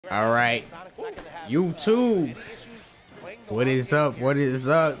All right, YouTube, what is up? What is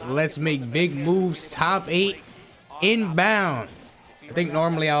up? Let's make big moves. Top 8 inbound. I think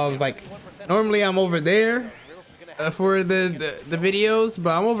normally I'm over there for the videos,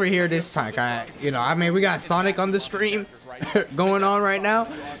 but I'm over here this time. I mean, we got Sonic on the stream going on right now.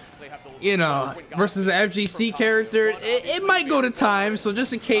 Versus the FGC character, it might go to time. So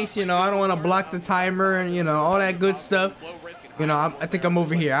just in case, I don't want to block the timer and all that good stuff. I think I'm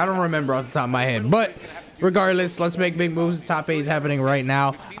over here. I don't remember off the top of my head, but regardless, let's make big moves. Top 8 is happening right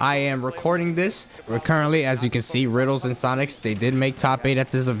now. I am recording this. We're currently, as you can see, Riddles and Sonics, they did make top 8 at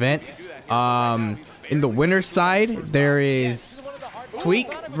this event. In the winner's side, there is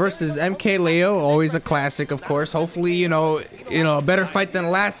TWEEK versus MK Leo, always a classic, of course. Hopefully, a better fight than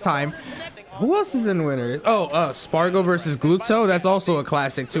last time. Who else is in winners? Spargo versus Gluto. That's also a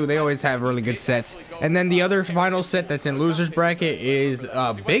classic too. They always have really good sets. And then the other final set that's in losers bracket is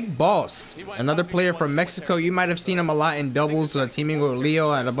Big Boss, another player from Mexico. You might have seen him a lot in doubles, teaming with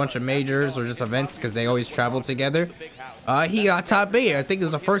Leo at a bunch of majors or just events because they always travel together. He got top 8. I think it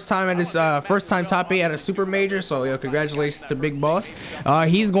was the first time at his top 8 at a super major. So congratulations to Big Boss.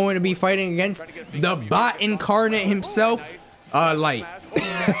 He's going to be fighting against the bot incarnate himself, Light.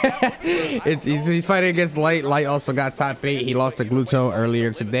 He's fighting against Light. Light also got top 8. He lost to Gluto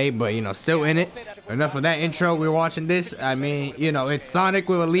earlier today, but still in it. Enough of that intro. We're watching this. I mean, it's Sonic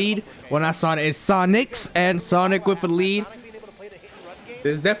with a lead. Well, not Sonic, it's Sonics and Sonic with a lead.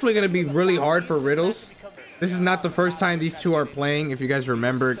 It's definitely going to be really hard for Riddles. This is not the first time these two are playing. If you guys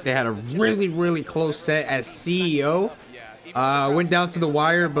remember, they had a really close set as CEO. Went down to the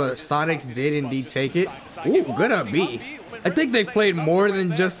wire, but Sonics did indeed take it. Ooh, good up B. I think they've played more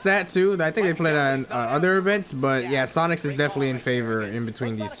than just that too. I think they played on other events, but yeah, Sonics is definitely in favor in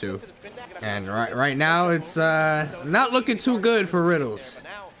between these two. And right now, it's not looking too good for Riddles.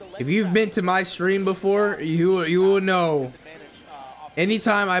 If you've been to my stream before, you will know.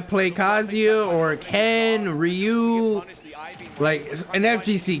 Anytime I play Kazuya or Ken, Ryu, like an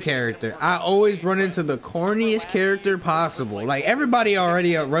FGC character, I always run into the corniest character possible. Like everybody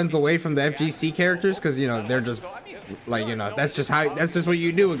already runs away from the FGC characters because they're just like that's just what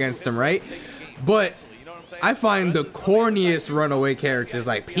you do against them, right? But I find the corniest runaway characters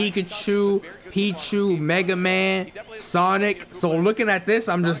like Pikachu, Pichu, Mega Man, Sonic. So looking at this,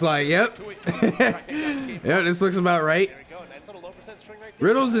 I'm just like, yep, yeah, this looks about right.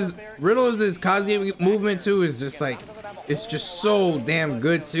 Riddles' Kazuya movement too is just like, it's just so damn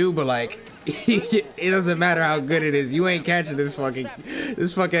good too, but like it doesn't matter how good it is, you ain't catching this fucking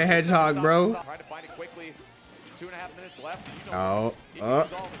hedgehog, bro.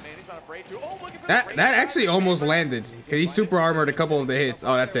 That actually almost landed because he super armored a couple of the hits.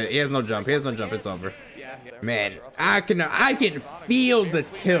 Oh, that's it. He has no jump. It's over. Man, I can feel the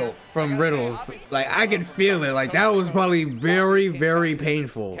tilt from Riddles. Like I can feel it. Like that was probably very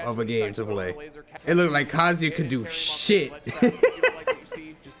painful of a game to play. It looked like Kazuya could do shit.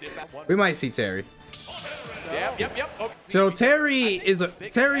 We might see Terry. So Terry is a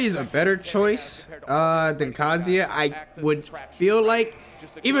better choice than Kazuya. I would feel like,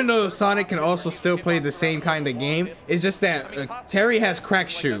 even though Sonic can also still play the same kind of game, it's just that Terry has Crack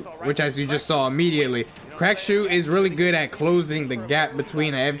Shoot, which as you just saw immediately, Crack Shoot is really good at closing the gap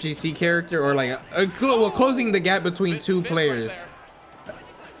between an FGC character or like closing the gap between two players.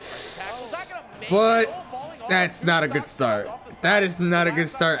 But that's not a good start. That is not a good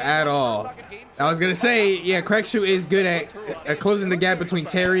start at all. I was gonna say, yeah, Crack Shoot is good at closing the gap between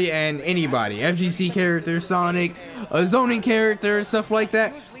Terry and anybody, FGC character, Sonic, a zoning character, and stuff like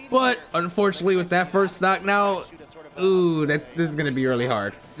that. But unfortunately, with that first stock now, ooh, this is gonna be really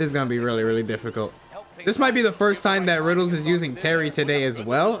hard. This is gonna be really difficult. This might be the first time that Riddles is using Terry today as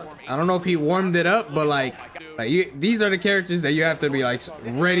well. I don't know if he warmed it up, but these are the characters that you have to be like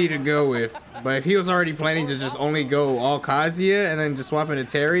ready to go with. But if he was already planning to just only go all Kazuya and then just swap into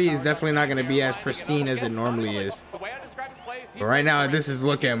Terry, he's definitely not going to be as pristine as it normally is. But right now, this is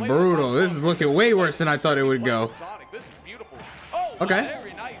looking brutal. This is looking way worse than I thought it would go. Okay.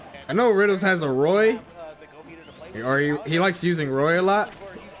 I know Riddles has a Roy, or he likes using Roy a lot.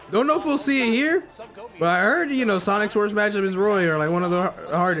 Don't know if we'll see it here, but I heard, Sonic's worst matchup is Roy, or like one of the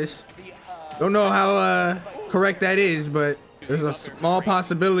hardest. Don't know how correct that is, but there's a small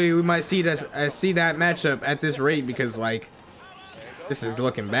possibility we might see that matchup at this rate because like this is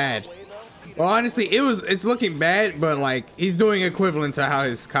looking bad. Well, honestly, it's looking bad, but like he's doing equivalent to how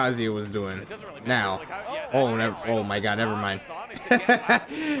his Kazuya was doing now. Oh my god, never mind.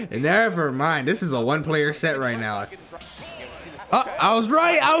 Never mind. This is a one-player set right now. Oh, I was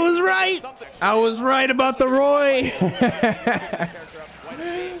right about the Roy.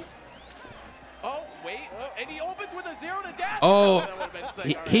 And he opens with a 0 to death. Oh,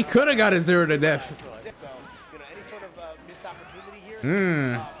 he could have got a 0 to death. So, you know, any sort of missed opportunity here from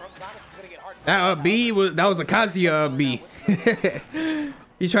Sonics is going to get hard. That up B was a Kazuya up B.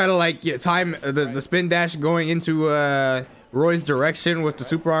 He tried to like time the spin dash going into Roy's direction with the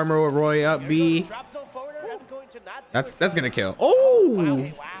super armor with Roy up B. That's gonna kill.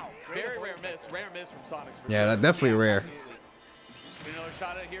 Oh! Wow. Very rare miss from Sonics. Yeah, that's definitely rare. Another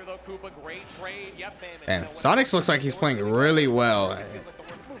shot at here though, Koopa. Great trade. Yep. And Sonics looks like he's playing really well. And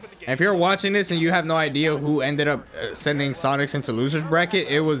if you're watching this and you have no idea who ended up sending Sonics into losers bracket,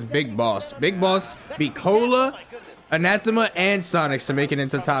 it was Big Boss. Big Boss beat Cola, Anathema, and Sonics to make it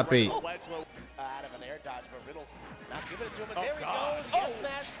into top 8. Out of an air dodge, but Riddle's not giving it to him. And there we go. Yes,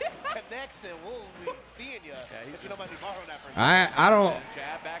 smash connects, and we'll be seeing you. If you don't mind me borrowing that for a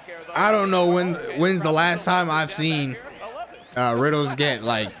second. I don't know when's the last time I've seen Riddles get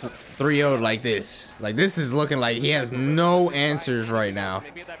like 3-0'd like this. Like this is looking like he has no answers right now.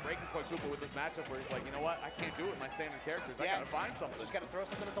 Maybe at that breaking point, Koopa with this matchup where he's like, you know what, I can't do it with my standard characters. I gotta find something. Just gotta throw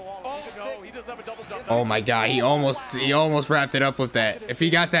something at the wall. Oh no, he doesn't have a double jump. Oh my god, he almost wrapped it up with that. If he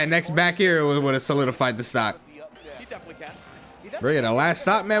got that next back here, it would have solidified the stock. He definitely can. Bring it, the last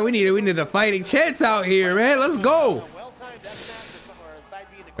stop, man. We need a fighting chance out here, man. Let's go.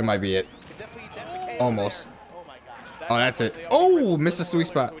 It might be it. Almost. Oh, that's it. Oh, missed a sweet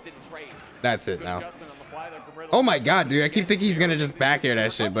spot. That's it now. Oh my god, dude. I keep thinking he's gonna just back air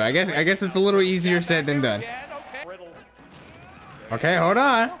that shit, but I guess it's a little easier said than done. Okay, hold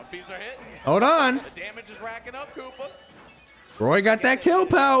on. Hold on. The damage is racking up, Koopa. Roy got that kill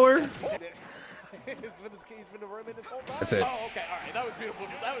power. That's it. Oh, okay. All right. That was beautiful.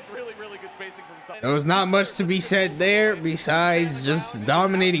 That was really, really good spacing from Sonic. There was not much to be said there besides just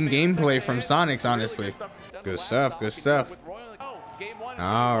dominating gameplay from Sonics, honestly. Good stuff, good stuff.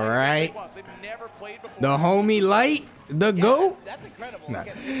 All right. The homie Light, the GOAT.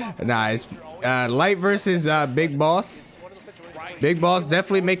 Nice. Light versus Big Boss. Big Boss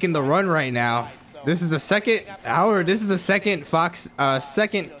definitely making the run right now. This is the second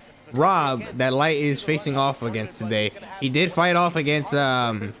second Rob that Light is facing off against today. He did fight off against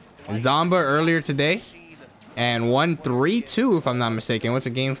Zomba earlier today and won 3-2 if I'm not mistaken. Went to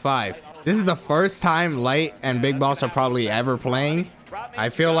game 5. This is the first time Light and Big Boss are probably ever playing. I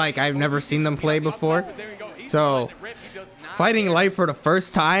feel like I've never seen them play before. So fighting Light for the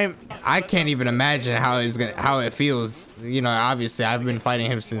first time, I can't even imagine how it feels. You know, obviously I've been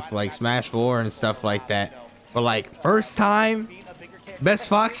fighting him since like Smash 4 and stuff like that. But like first time, best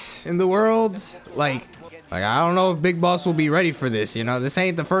Fox in the world. Like I don't know if Big Boss will be ready for this. You know, this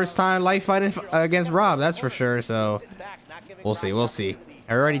ain't the first time Light fighting against Rob, that's for sure. So we'll see. We'll see.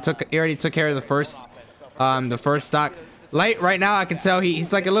 He already took care of the first stock. Light right now, I can tell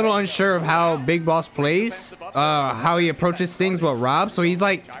he's like a little unsure of how Big Boss plays, how he approaches things with Rob. So he's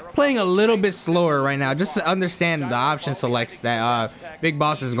like playing a little bit slower right now, just to understand the option selects that Big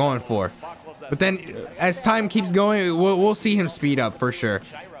Boss is going for. But then as time keeps going, we'll see him speed up for sure.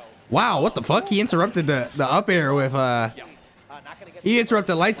 Wow, what the fuck? He interrupted the up air with he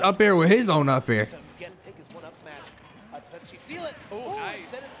interrupted Light's up air with his own up air.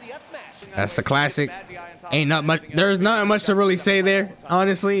 That's the classic. Ain't not much. There's not much to really say there.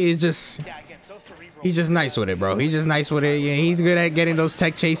 Honestly, he's just nice with it, bro. He's just nice with it. Yeah, he's good at getting those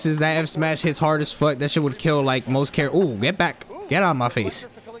tech chases. That F smash hits hard as fuck. That shit would kill like most characters. Ooh, get back. Get out of my face.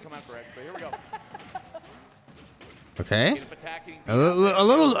 Okay. A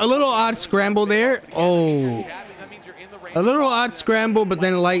little odd scramble there. Oh. A little odd scramble, but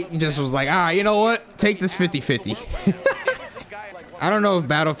then Light just was like, all right, you know what? Take this 50-50. I don't know if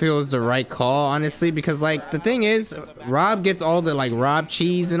Battlefield is the right call, honestly, because like the thing is, Rob gets all the like Rob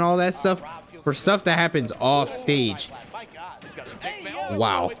cheese and all that stuff for stuff that happens off stage.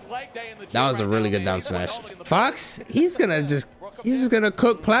 Wow, that was a really good down smash. Fox, he's just gonna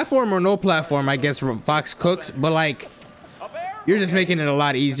cook platform or no platform. I guess Fox cooks, but like you're just making it a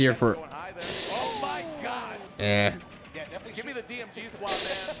lot easier for. Yeah. Give me the DMG squad,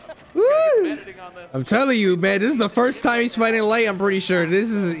 man. Woo! I'm telling you, man, this is the first time he's fighting Light. I'm pretty sure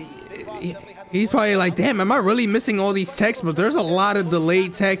he's probably like, damn, am I really missing all these texts? But there's a lot of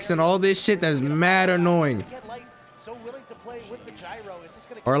delayed text and all this shit that's mad annoying.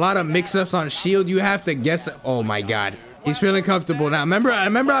 Or a lot of mix-ups on shield. You have to guess. Oh my god, he's feeling comfortable now. Remember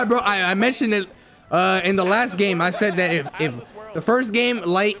I mentioned it in the last game. I said that if the first game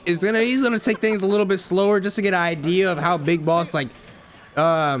Light is he's gonna take things a little bit slower just to get an idea of how Big Boss like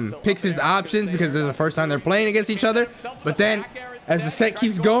picks his options, because this is the first time they're playing against each other. But then as the set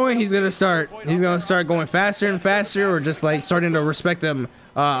keeps going, he's gonna start going faster and faster, or just like starting to respect him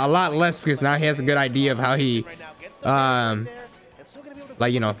a lot less, because now he has a good idea of how he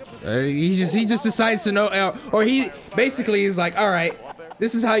like, you know, he just decides to know, or he basically is like, all right,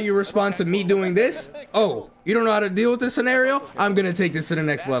 this is how you respond to me doing this. Oh, you don't know how to deal with this scenario? I'm gonna take this to the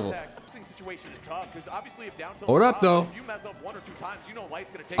next level. Hold up though.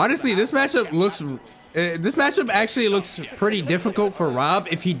 Honestly, this matchup actually looks pretty difficult for Rob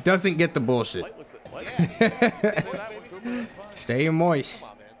if he doesn't get the bullshit. Stay moist.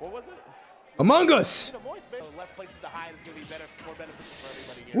 Among Us.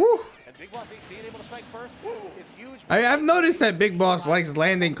 Woo. I've noticed that Big Boss likes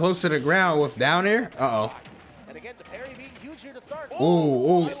landing close to the ground with down air. Uh-oh.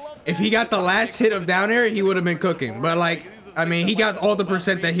 Ooh, ooh. If he got the last hit of down air, he would have been cooking. But like, I mean, he got all the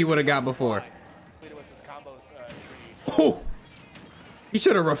percent that he would have got before. Oh, he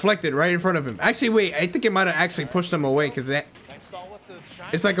should have reflected right in front of him. Actually, wait, I think it might have actually pushed him away, because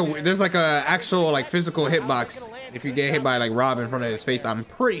it's like there's like a actual like physical hitbox if you get hit by like Rob in front of his face. I'm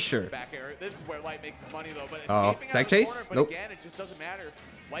pretty sure. Oh, tag chase? Nope.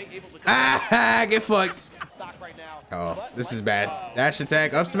 Ah, get fucked. Oh, this is bad. Dash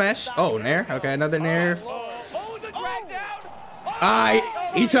attack, up smash. Oh, Nair. Okay, another Nair.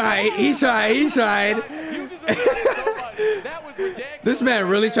 He tried. This man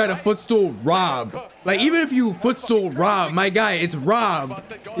really tried to footstool Rob. Like, even if you footstool Rob, my guy, it's Rob.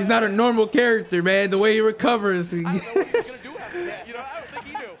 He's not a normal character, man. The way he recovers.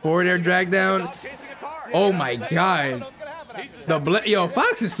 Forward air drag down. Oh my god. Yo,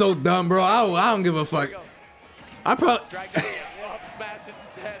 Fox is so dumb, bro. I don't give a fuck. I've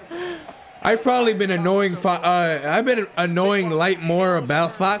probably been annoying. I've been annoying Light more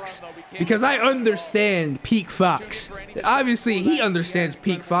about Fox because I understand peak Fox. Obviously, he understands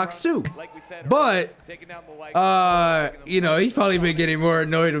peak Fox too. But you know, he's probably been getting more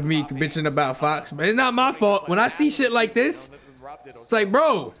annoyed with me bitching about Fox. But it's not my fault. When I see shit like this, it's like,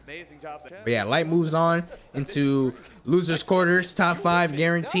 bro. But yeah, Light moves on into losers quarters, top 5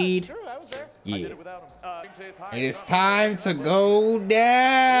 guaranteed. Yeah. It is time to go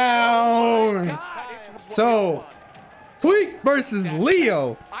down. So, TWEEK versus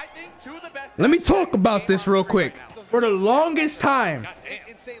Leo. Let me talk about this real quick. For the longest time,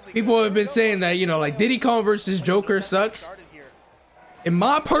 people have been saying that, you know, like Diddy Kong versus Joker sucks. In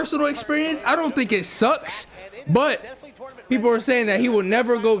my personal experience, I don't think it sucks, but people are saying that he will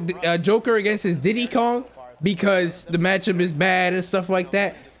never go Joker against his Diddy Kong because the matchup is bad and stuff like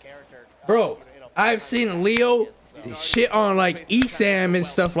that. Bro, I've seen Leo shit on like Esam and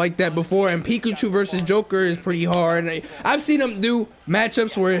stuff like that before, and Pikachu versus Joker is pretty hard. And I've seen him do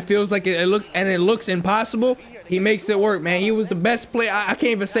matchups where it feels like it looks impossible. He makes it work, man. He was the best player. I can't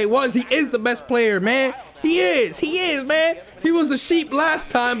even say was. He is the best player, man. He is, man. He was a sheep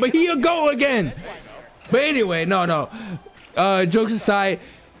last time, but he'll go again. But anyway, no. Jokes aside,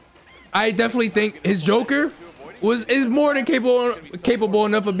 I definitely think his Joker is more than capable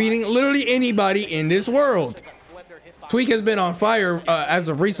enough of beating literally anybody in this world. TWEEK has been on fire as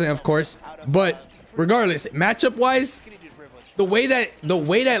of recent, of course, but regardless, matchup wise, the way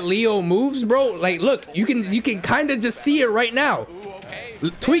that Leo moves, bro, like look, you can kind of just see it right now.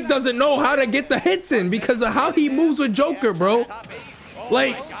 TWEEK doesn't know how to get the hits in because of how he moves with Joker, bro.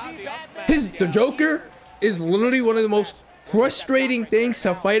 Like the Joker is literally one of the most frustrating things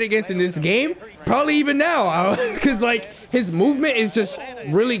to fight against in this game, probably even now, because like his movement is just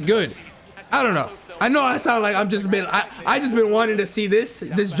really good. I don't know. I know I sound like I just been wanting to see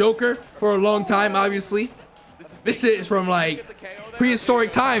this Joker for a long time. Obviously, this shit is from like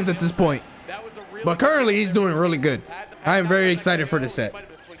prehistoric times at this point, but currently he's doing really good. I am very excited for the set.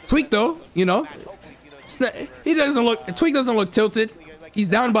 TWEEK though, you know, TWEEK doesn't look tilted. He's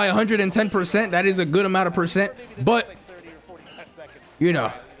down by 110%. That is a good amount of percent, but you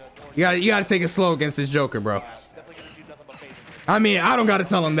know, you gotta take it slow against this Joker, bro. I mean, I don't gotta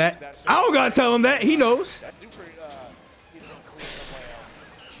tell him that. He knows.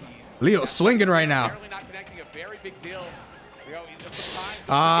 Leo's swinging right now.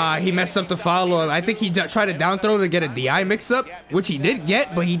 He messed up the follow-up. I think he tried to down throw to get a DI mix-up, which he did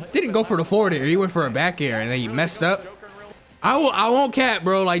get, but he didn't go for the forward air. He went for a back air, and then he messed up. I won't cap,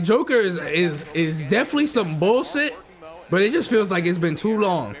 bro. Like, Joker is definitely some bullshit, but it just feels like it's been too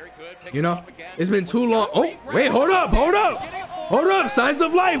long. You know? It's been too long. Oh, wait, hold up. Signs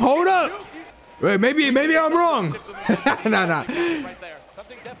of life, hold up. Wait, maybe I'm wrong. Nah.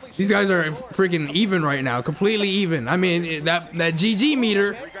 These guys are freaking even right now, completely even. I mean, that GG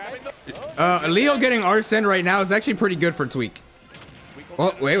meter, Leo getting Arsene right now is actually pretty good for TWEEK.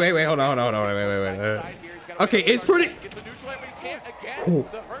 Oh, wait, hold on, wait. Okay, it's pretty.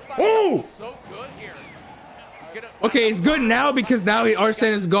 Oh! Okay, it's good now because now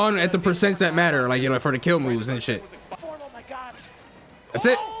Arsene is gone at the percents that matter, like, you know, for the kill moves and shit. That's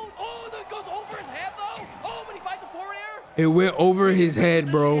it. It went over his head,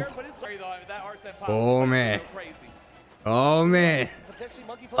 bro. Oh, man. Oh, man.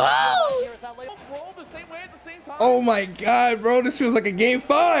 Oh! Oh my God, bro, this feels like a game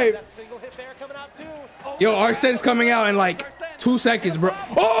 5. Yo, Arsene's coming out in like 2 seconds, bro.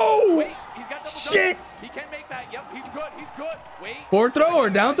 Oh! Shit! He can make that. Yep, he's good. He's good. Wait. Forward throw or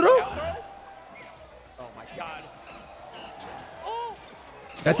down throw? Oh my God.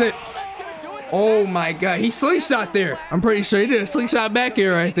 That's it. Oh my God, he slingshot there. I'm pretty sure he did a slingshot back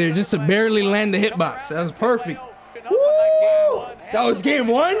here right there just to barely land the hitbox. That was perfect. Woo! That was game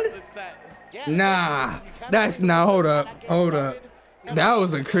 1? Nah, that's not. Hold up. That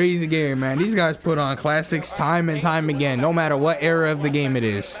was a crazy game, man. These guys put on classics time and time again, no matter what era of the game it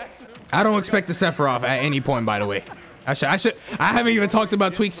is. I don't expect the Sephiroth at any point, by the way. I haven't even talked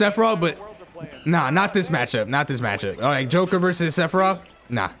about TWEEK Sephiroth, but nah, not this matchup. Not this matchup. All right, Joker versus Sephiroth?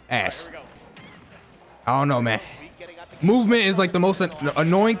 Nah, ass. I don't know, man. Movement is like the most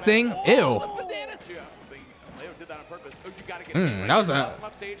annoying thing. Ew. That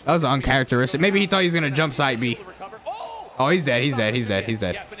was uncharacteristic. Maybe he thought he was gonna jump side B. Oh, he's dead. He's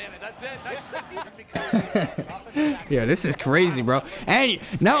dead. Yeah, this is crazy, bro. And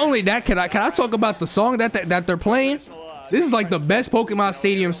not only that, can I talk about the song that they're playing? This is like the best Pokemon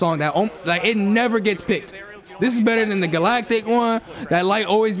Stadium song that like it never gets picked. This is better than the Galactic one that Light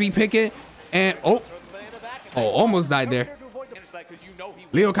always be picking. And almost died there.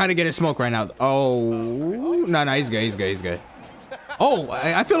 Leo kind of getting smoked right now. Oh, no, he's good. Oh,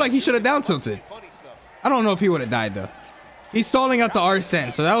 I feel like he should have down tilted. I don't know if he would have died though. He's stalling out the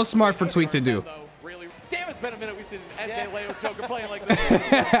Arsene, so that was smart for TWEEK to do. Damn, it's been a minute we've seen NK Leo Joker playing like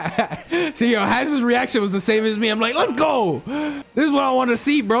this. See, yo, Haz's reaction was the same as me. I'm like, let's go. This is what I want to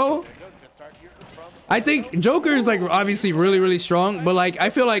see, bro. I think Joker is like obviously really strong, but like I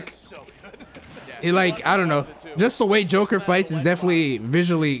feel like I don't know, just the way Joker fights is definitely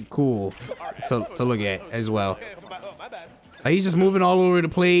visually cool to look at as well. Like, he's just moving all over the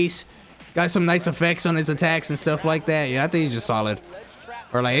place. Got some nice effects on his attacks and stuff like that. Yeah, I think he's just solid.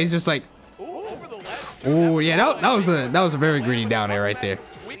 Or like he's just like, oh yeah, that was a very greedy down there right there.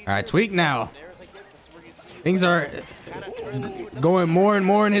 All right, TWEEK now. Things are going more and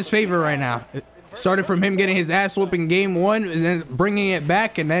more in his favor right now. It started from him getting his ass whooping game 1 and then bringing it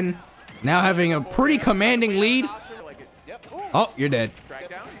back and then now having a pretty commanding lead. Oh, you're dead.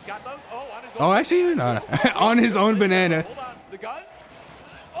 Oh, actually, no. On his own banana.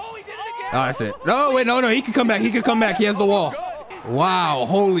 Oh, that's it. No, wait, no. He can come back. He has the wall. Wow,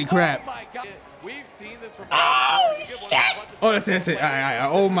 holy crap. Oh, shit. Oh, that's it.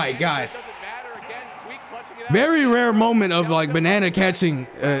 Oh, my God. Very rare moment of, like, banana catching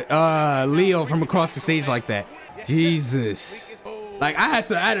Leo from across the stage like that. Jesus. Like, I had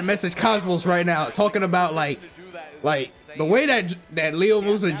to message Cosmos right now talking about, like the way that Leo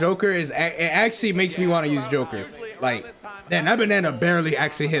moves the Joker is, it actually makes me want to use Joker. Like, man, that banana barely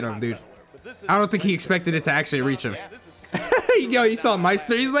actually hit him, dude. I don't think he expected it to actually reach him. Yo, he saw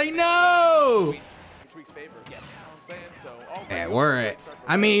Meister. He's like, no. Yeah, word.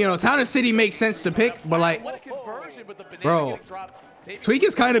 I mean, you know, Town and City makes sense to pick, but like, bro, TWEEK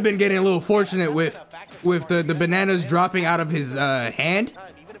has kind of been getting a little fortunate with the bananas dropping out of his hand.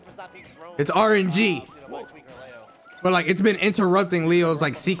 It's RNG. But like, it's been interrupting Leo's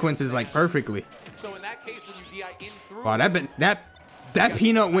like sequences like perfectly. Wow, that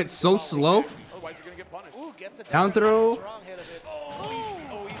peanut went so slow. Down throw.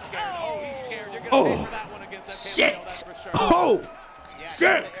 Oh, shit. Oh,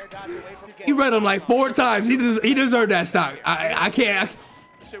 shit. He read him like 4 times. He deserved that stock. I can't.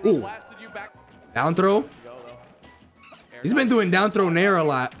 Ooh. Down throw. He's been doing down throw Nairo a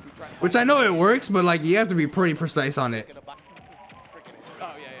lot, which I know it works, but like you have to be pretty precise on it.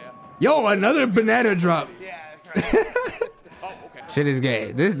 Yo, another banana drop. Shit is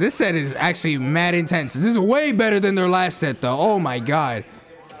gay. This set is actually mad intense. This is way better than their last set though. Oh my God.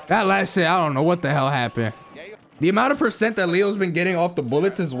 That last set, I don't know what the hell happened. The amount of percent that Leo's been getting off the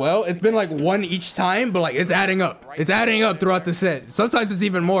bullets as well, it's been like 1 each time, but like it's adding up. It's adding up throughout the set. Sometimes it's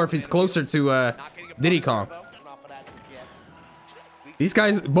even more if he's closer to Diddy Kong. These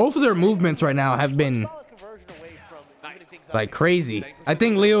guys, both of their movements right now have been like crazy. I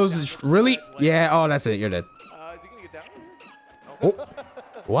think Leo's really, yeah, oh, that's it, you're dead. Oh,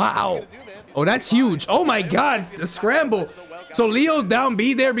 wow. Oh, that's huge. Oh my God, the scramble. So Leo down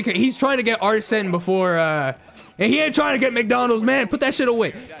B there because he's trying to get Arsene before, and he ain't trying to get McDonald's, man. Put that shit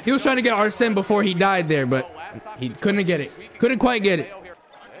away. He was trying to get Arsene before he died there, but he couldn't get it. Couldn't quite get it.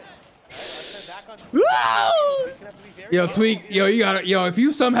 Yo, Tweek, yo, you gotta, yo, if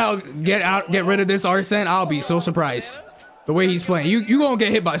you somehow get rid of this Arsene, I'll be so surprised. The way he's playing, you gonna get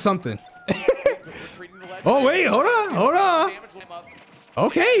hit by something. Oh wait, hold on.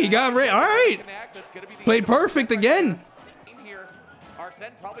 Okay, he got rid. All right, played perfect again.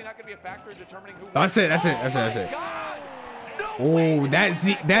 That's it. Oh,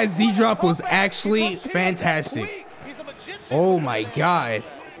 that Z drop was actually fantastic. Oh my God.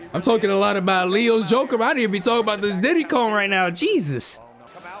 I'm talking a lot about Leo's Joker. I need to be talking about this Diddy Kong right now. Jesus.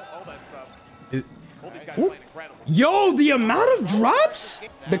 Yo, the amount of drops?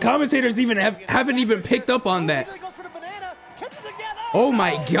 The commentators even haven't even picked up on that. Oh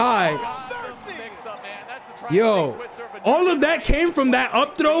my God. Yo, all of that came from that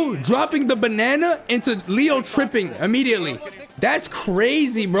up throw, dropping the banana into Leo tripping immediately. That's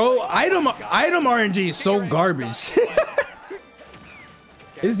crazy, bro. Item RNG is so garbage.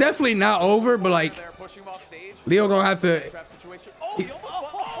 It's definitely not over, but like Leo gonna have to.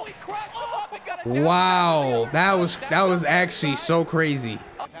 Wow, that was actually so crazy.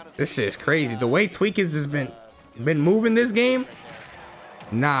 This shit is crazy. The way TWEEK has just been moving this game.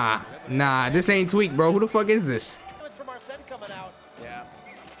 Nah, this ain't TWEEK, bro. Who the fuck is this? Yeah.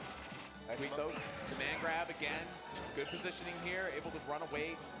 TWEEK though, command grab again. Good positioning here, able to run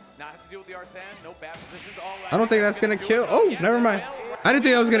away. Not have to deal with the Arsene. No bad positions. I don't think that's gonna kill. Oh, never mind. I didn't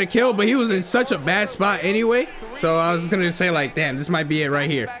think I was gonna kill, but he was in such a bad spot anyway. So I was gonna say like, damn, this might be it right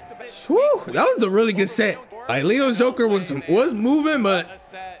here. Whew, that was a really good set. Like Leo's Joker was moving, but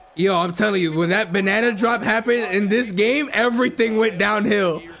yo, I'm telling you, when that banana drop happened in this game, everything went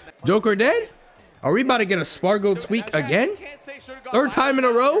downhill. Joker dead? Are we about to get a Spargo TWEEK again? Third time in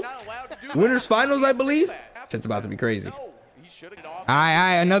a row? Winners finals, I believe. Shit's about to be crazy.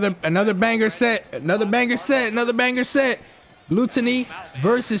 Aye, another banger set. Another banger set. Gluttony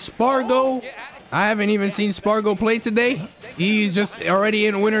versus Spargo. I haven't even seen Spargo play today. He's just already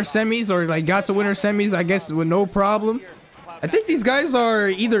in winter semis, or like got to winter semis, I guess, with no problem. I think these guys are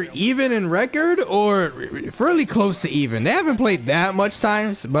either even in record or fairly close to even. They haven't played that much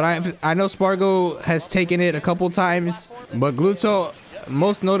times, but I know Spargo has taken it a couple times. But Gluto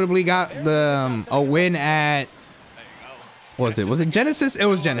most notably got the a win at, was it Genesis? It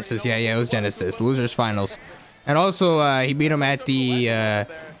was Genesis. Yeah, it was Genesis. Losers finals. And also he beat him at the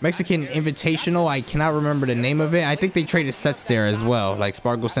Mexican Invitational. I cannot remember the name of it. I think they traded sets there as well. Like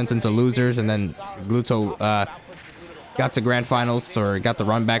Spargo sent him to losers, and then Gluto got to grand finals, or got the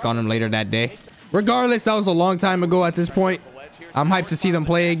run back on him later that day. Regardless, that was a long time ago at this point. I'm hyped to see them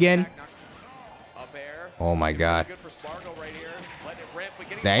play again. Oh my God.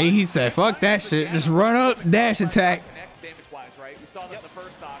 Nah, he said, fuck that shit. Just run up, dash attack.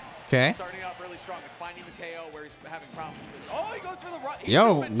 Okay.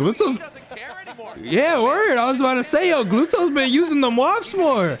 Yo, Gluto's. Yeah, word. I was about to say, yo, Gluto's been using the wafts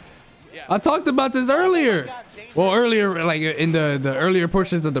more. I talked about this earlier. Well, earlier, like in the earlier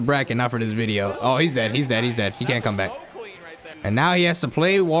portions of the bracket, not for this video. Oh, he's dead. He can't come back. And now he has to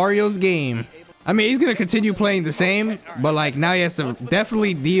play Wario's game. I mean, he's gonna continue playing the same, but like now he has to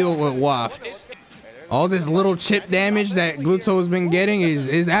definitely deal with wafts. All this little chip damage that Gluto has been getting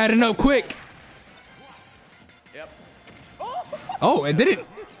is adding up quick. Oh, it didn't.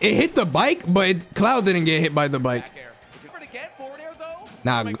 It hit the bike, but Cloud didn't get hit by the bike.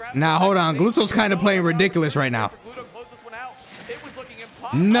 Now, hold on. Gluto's kind of playing ridiculous right now.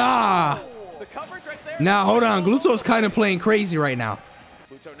 Nah, hold on. Gluto's kind of playing crazy right now.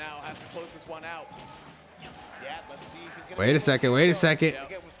 Wait a second.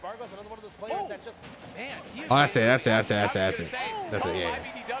 Oh, that's it. Yeah.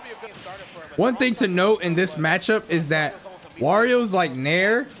 One thing to note in this matchup is that Wario's like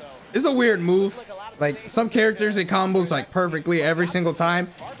Nair is a weird move. Like some characters it combos like perfectly every single time.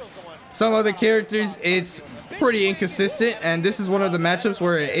 Some other characters it's pretty inconsistent, and this is one of the matchups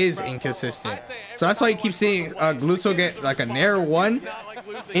where it is inconsistent. So that's why you keep seeing Gluto get like a Nair 1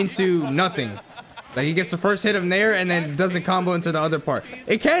 into nothing. Like he gets the first hit of Nair and then doesn't combo into the other part.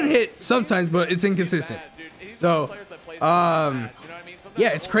 It can hit sometimes, but it's inconsistent. So yeah,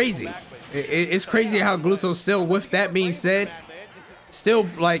 it's crazy. It's crazy how Gluto still, with that being said, still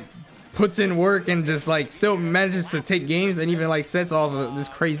like puts in work and just like still manages to take games and even like sets off of this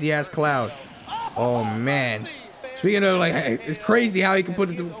crazy ass Cloud. Oh man. Speaking of like, it's crazy how he can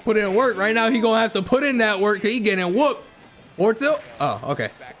put in work. Right now he gonna have to put in that work. He getting whooped. Or tilt. Oh,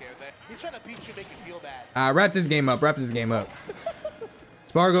 okay. He's trying to beat you, make you feel bad. Wrap this game up. Wrap this game up.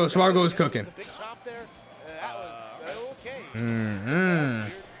 Spargo is cooking. The big chop there. That was okay. Mm-hmm.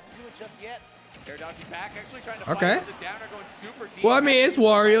 Okay. Well, I mean, it's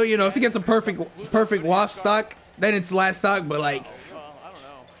Wario. You know, if he gets a perfect waft stock, then it's last stock. But like, I don't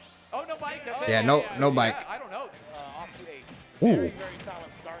know. Oh, no bike. That's it. yeah, no bike. I don't know. Ooh.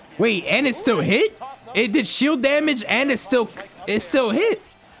 Wait, and it still hit? It did shield damage and it still hit.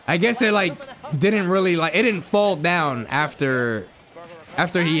 I guess it like didn't really like it didn't fall down after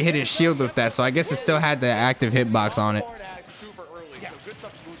he hit his shield with that. So I guess it still had the active hitbox on it.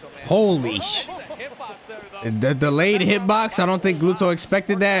 Holy sh! The delayed hitbox. I don't think Gluto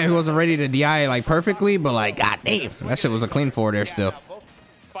expected that. He wasn't ready to DI like perfectly, but like, god damn, that shit was a clean forward there still.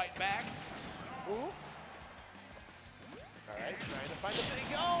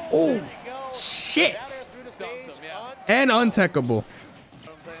 Oh shit! And untechable.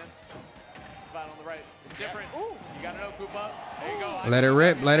 Let it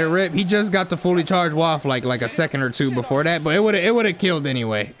rip, let it rip. He just got the fully charged waft like a second or two before that, but it would have killed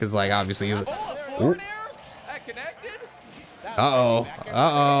anyway, because like obviously he was.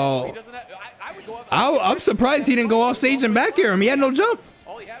 I'm surprised he didn't go off stage and back air him. He had no jump.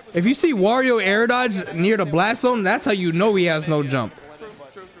 If you see Wario air dodge near the blast zone, that's how you know he has no jump.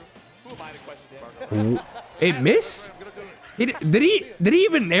 It missed? Did he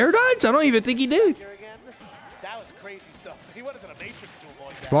even air dodge? I don't even think he did.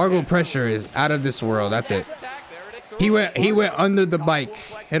 Spargo pressure is out of this world. That's it. He went under the bike,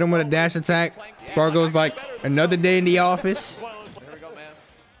 hit him with a dash attack. Spargo's like, another day in the office.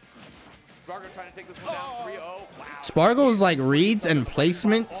 Spargo's like reads and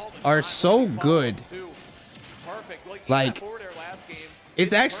placements are so good. Like,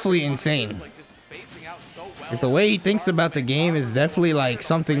 it's actually insane. Like, the way he thinks about the game is definitely like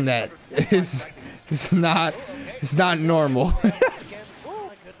something that is not normal.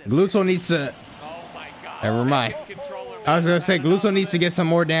 Gluto needs to. Never mind. I was gonna say Gluto needs to get some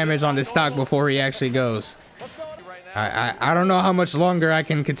more damage on this stock before he actually goes. I don't know how much longer I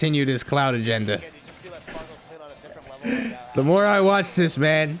can continue this cloud agenda. The more I watch this,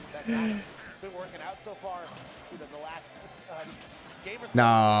 man.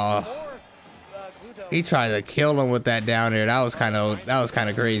 No. He tried to kill him with that down there. That was kind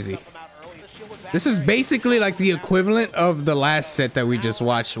of crazy. This is basically like the equivalent of the last set that we just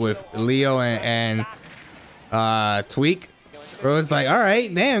watched with Leo and TWEEK. Bro, it's like, all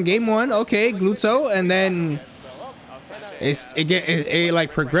right, damn, game one, okay, Gluto, and then it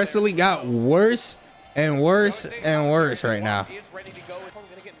like progressively got worse and worse and worse right now.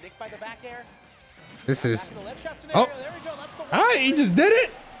 This is all right. He just did it,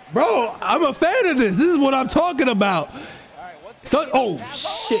 bro. I'm a fan of this. This is what I'm talking about. So, oh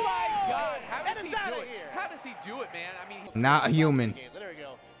shit. Not human.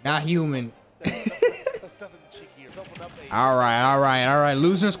 Not human. All right.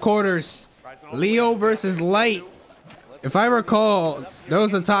 Losers quarters. Leo versus Light. If I recall, there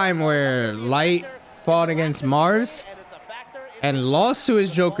was a time where Light fought against Mars and lost to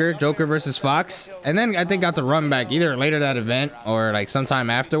his Joker versus Fox, and then I think got the run back either later that event or like sometime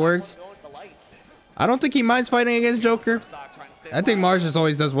afterwards. I don't think he minds fighting against Joker. I think Mars just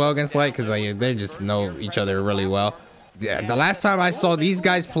always does well against Light because like, they just know each other really well. Yeah, the last time I saw these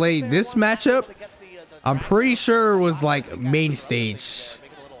guys play this matchup, I'm pretty sure it was like main stage,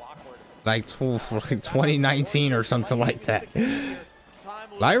 like 2019 or something like that.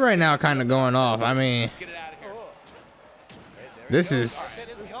 Light right now kind of going off. I mean, this is.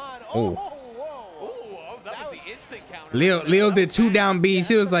 Oh. Leo did 2 down Bs.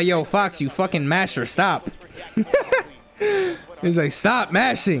 He was like, "Yo, Fox, you fucking masher, stop." He's like, "Stop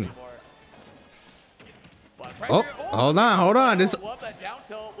mashing." Oh, hold on. This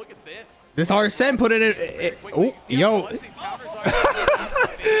Arsene put it in. Oh, yo.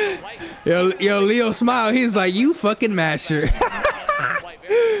 yo, Leo smile. He's like, "You fucking masher."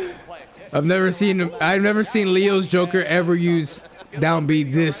 I've never seen Leo's Joker ever use down B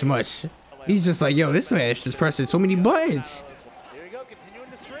this much. He's just like, "Yo, this man is just pressing so many buttons."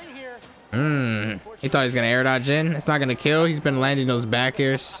 He thought he was gonna air dodge in. It's not gonna kill. He's been landing those back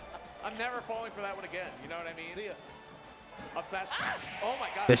airs. I'm never falling for that one again. You know what I mean? See ya. Up smash. Oh my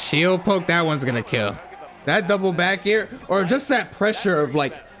god. The shield poke, that one's gonna kill. That double back air, or just that pressure of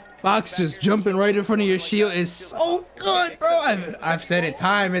like Fox just jumping right in front of your shield is so good, bro. I've said it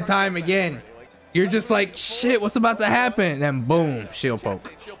time and time again. You're just like, shit, what's about to happen? And then boom, shield poke.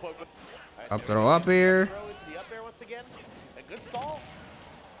 Up throw up air.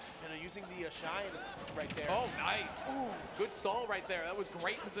 using the shine right there. Oh, nice. Ooh, good stall right there. That was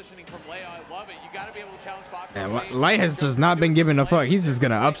great positioning from Leo. I love it. You got to be able to challenge Fox. And Light has just not been giving a fuck. He's just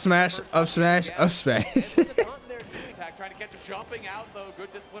gonna up smash, up smash, up smash. Trying to catch him jumping out though.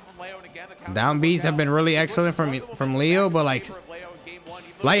 Good discipline from Leo, and again the Down B's have been really excellent from Leo, but like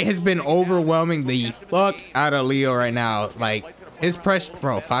Light has been overwhelming the fuck out of Leo right now. Like his pressure,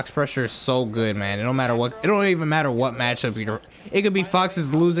 bro. Fox pressure is so good, man. It don't matter what. It don't even matter what matchup you. It could be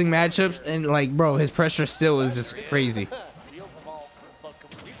Fox's losing matchups, and like, bro, his pressure still is just crazy.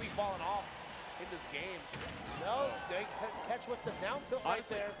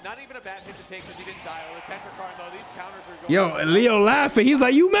 Not even a bad hit to take because he didn't dial. The Tetra card though, these counters are Yo, going. Leo laughing. He's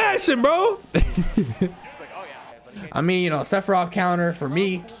like, you mashing, bro. It's like, oh yeah. I mean, you know, Sephiroth counter for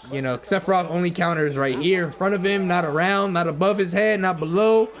me, you know, Sephiroth only counters right here in front of him, not around, not above his head, not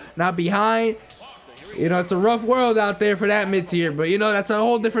below, not behind. You know, it's a rough world out there for that mid tier, but you know, that's a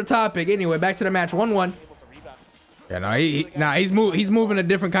whole different topic. Anyway, back to the match. 1-1. Yeah, no, he's moving a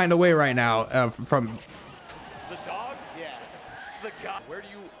different kind of way right now from. Where do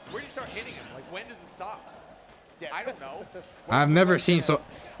you start hitting him? Like, when does it stop? I don't know. I've never seen so.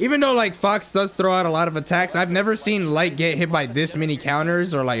 Even though like Fox does throw out a lot of attacks, I've never seen Light get hit by this many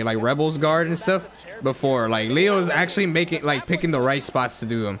counters or like Rebel's guard and stuff before. Like Leo's actually picking the right spots to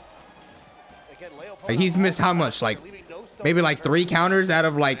do them. Like he's missed how much? Like maybe like 3 counters out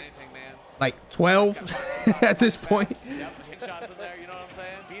of like 12 at this point.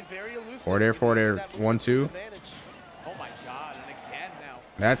 Four there, 1-2.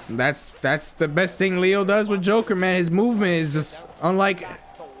 That's the best thing Leo does with Joker, man. His movement is just unlike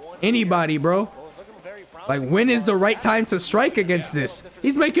anybody, bro. Like, when is the right time to strike against this?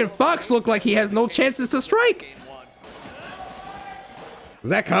 He's making Fox look like he has no chances to strike. Was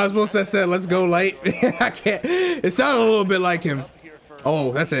that Cosmos that said, let's go Light? I can't. It sounded a little bit like him.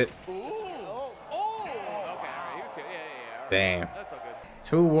 Oh, that's it. Damn.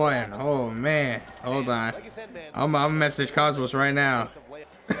 2-1. Oh, man. Hold on. I'm gonna message Cosmos right now.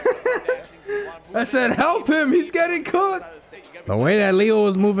 I said, help him. He's getting cooked. The way that Leo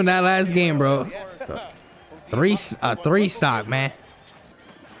was moving that last game, bro. Three stock, man.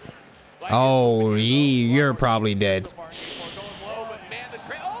 Oh, you're probably dead.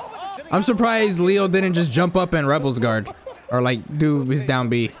 I'm surprised Leo didn't just jump up and Rebel's guard or like do his down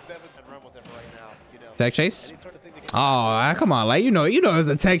B. Tech chase? Oh, come on, like you know it's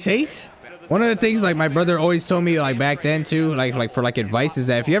a tech chase. One of the things like my brother always told me like back then too, like for like advice, is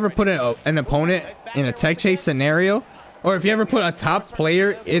that if you ever put an opponent in a tech chase scenario, or if you ever put a top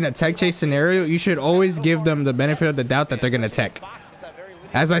player in a tech chase scenario, you should always give them the benefit of the doubt that they're gonna tech.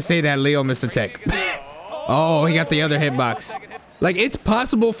 As I say that, Leo missed a tech. Oh, he got the other hitbox. Like, it's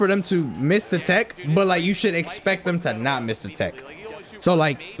possible for them to miss the tech, but like you should expect them to not miss the tech. So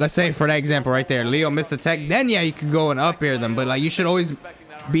like, let's say for that example right there, Leo missed the tech, then yeah, you could go and up air them, but like you should always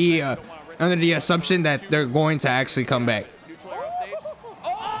be under the assumption that they're going to actually come back.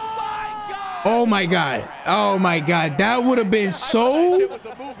 Oh my god. Oh my god. That would have been so...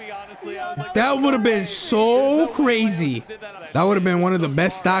 That would have been so crazy. That would have been one of the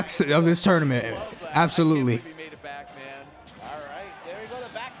best stocks of this tournament. Absolutely.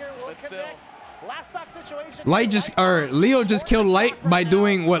 Leo just killed Light by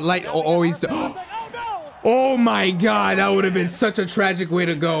doing what Light always does. Oh my god, that would have been such a tragic way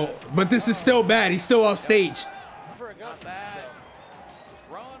to go. But this is still bad. He's still off stage.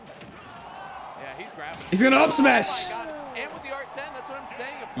 He's gonna up smash.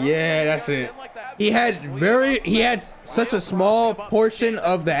 Yeah, that's it. He had such a small portion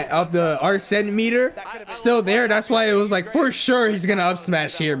of the Arsene meter still there. That's why it was like for sure he's gonna up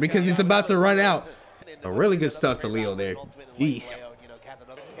smash here because it's about to run out. Really good stuff to Leo there. Jeez.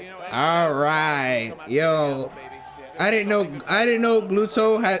 All right, yo. I didn't know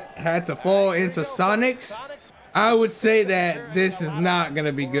Gluto had to fall into Sonics. I would say that this is not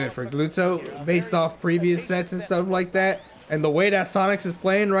gonna be good for Gluto based off previous sets and stuff like that, and the way that Sonics is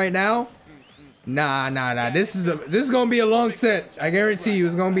playing right now. Nah. This is gonna be a long set. I guarantee you,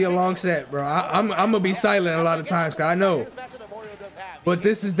 it's gonna be a long set, bro. I'm gonna be silent a lot of times, cause I know. But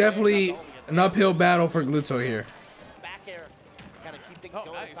this is definitely an uphill battle for Gluto here.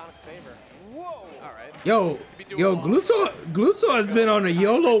 Yo, Gluto has been on a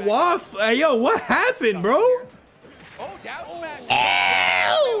YOLO waft. Hey, yo, what happened, bro?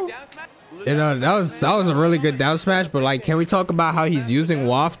 You know, that was a really good down smash, but like, can we talk about how he's using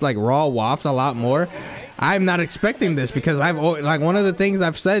waft, like raw waft, a lot more? I'm not expecting this because like one of the things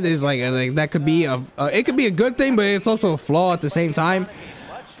I've said is like that could be it could be a good thing, but it's also a flaw at the same time.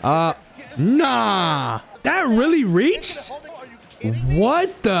 Nah, that really reached?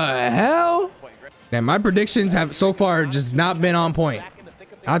 What the hell? Man, my predictions have so far just not been on point.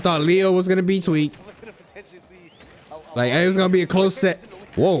 I thought Leo was gonna be TWEEK. Like it was gonna be a close set.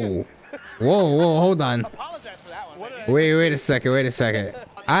 Whoa, whoa, hold on. Wait a second.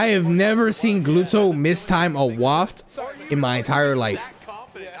 I have never seen Gluto mistime a waft in my entire life.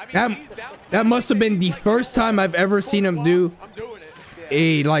 That must have been the first time I've ever seen him do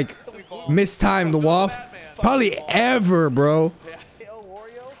a like mistime the waft, probably ever, bro.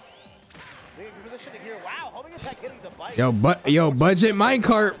 Yo, budget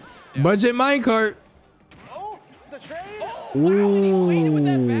minecart.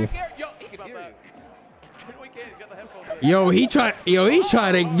 Ooh. Yo, he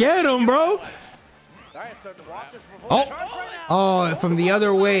tried to get him, bro. Oh, from the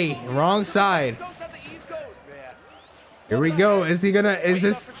other way, wrong side. Here we go. Is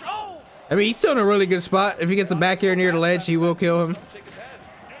this? I mean, he's still in a really good spot. If he gets a back air near the ledge, he will kill him.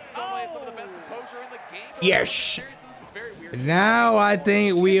 Yes. Now I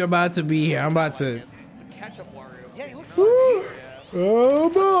think we about to be here. I'm about to. Woo. Oh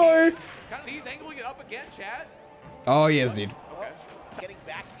boy. Oh yes, dude.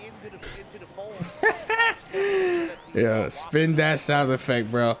 Yeah, spin dash sound effect,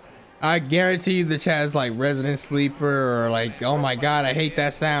 bro. I guarantee you the chat is like Resident Sleeper or like, oh my god, I hate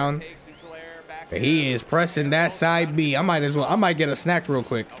that sound. He is pressing that side B. I might get a snack real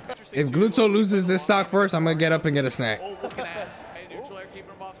quick. If Gluto loses this stock first, I'm gonna get up and get a snack.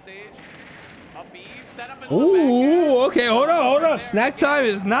 Ooh, okay, hold on. Snack time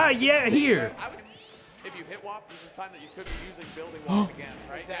is not yet here. If you hit WAP, there's a sign that you could be using building WAP again,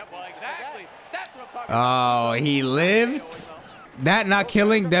 right? Well, exactly. That's what I'm talking about. Oh, he lived. That not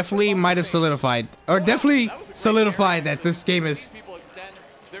killing definitely might have solidified, or definitely solidified that this game is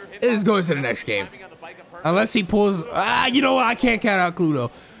going to the next game. Unless he pulls, you know what? I can't count out Cluedo.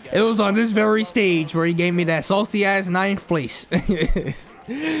 It was on this very stage where he gave me that salty ass 9th place.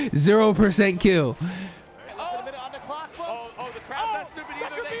 0% kill.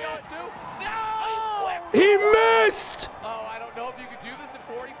 He missed! Oh, I don't know if you could do this in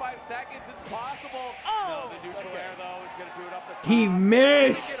 45 seconds. It's possible. No, the neutral air, though, is going to do it up the top. He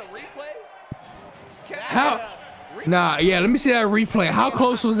missed! How? Nah, yeah, let me see that replay. How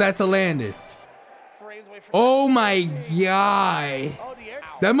close was that to landing? Oh my god.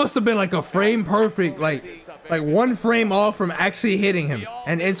 That must have been like a frame perfect, like 1 frame off from actually hitting him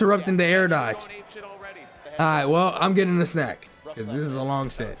and interrupting the air dodge. Alright, well, I'm getting a snack. Because this is a long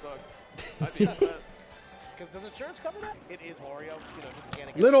set.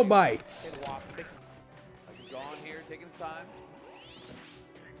 Little bites. He's gone here, taking his time.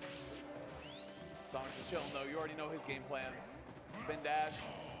 Thomas is chilling though. You already know his game plan. Spin dash.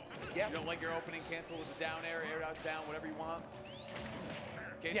 You don't like your opening, cancel with the down air dodge down, whatever you want.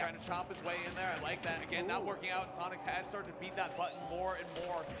 Okay, trying to chomp his way in there. I like that. Again, not working out. Sonics has started to beat that button more and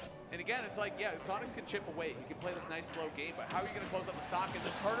more. And again, it's like, yeah, Sonics can chip away. He can play this nice slow game, but how are you going to close out the stock? And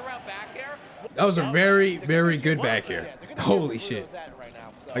the turnaround back air? That was a very, very good back air. Holy shit.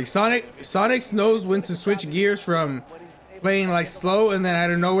 Like Sonics knows when to switch gears from playing like slow and then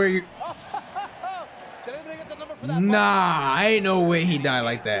out of nowhere you. Nah, ain't no way he died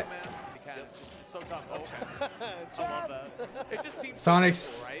like that. Sonics,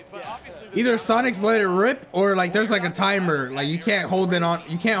 either Sonics let it rip or like there's like a timer, like you can't hold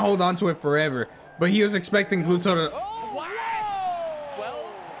on to it forever. But he was expecting Gluto to.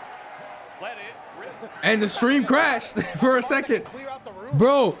 And the stream crashed for a second.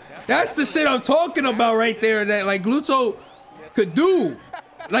 Bro, that's the shit I'm talking about right there that like Gluto could do.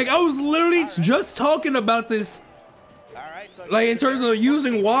 Like I was literally just talking about this. Like in terms of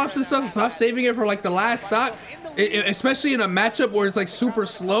using wafts and stuff, stop saving it for like the last stock. Especially in a matchup where it's like super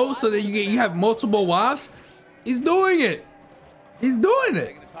slow so that you have multiple wafts. He's doing it. He's doing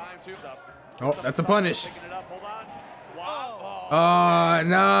it. Oh, that's a punish.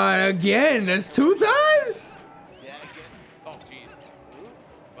 Nah, again, that's 2 times.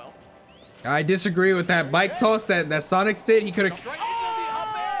 I disagree with that bike toss that Sonics did. He could have.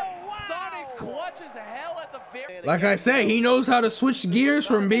 Like I said, he knows how to switch gears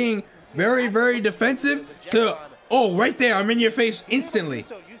from being very, very defensive to, oh, right there, I'm in your face instantly.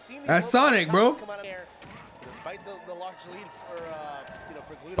 That's Sonic, bro.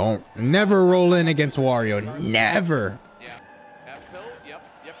 Don't never roll in against Wario. Never.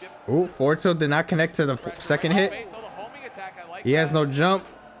 Ooh, forward tilt did not connect to the second hit. He has no jump.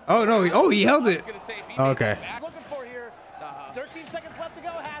 Oh, no. Oh, he held it. Okay.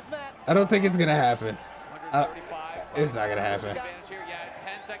 I don't think it's going to happen. It's not going to happen.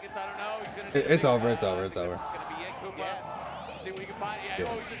 It's over. It's over. It's over. see what we can find. Yeah,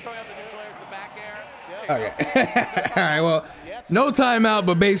 oh, he's just throwing out the neutral air, the back air. Okay. All right, well, no timeout,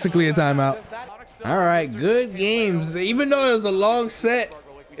 but basically a timeout. All right, good games. Even though it was a long set,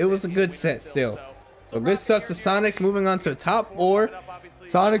 it was a good set still. So good stuff to Sonics. Moving on to top 4.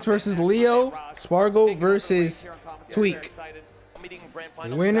 Sonics versus Leo. Spargo versus TWEEK.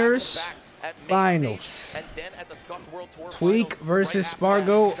 Winners finals. TWEEK versus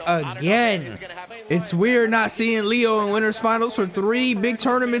Spargo again. It's weird not seeing Leo in winners finals for 3 big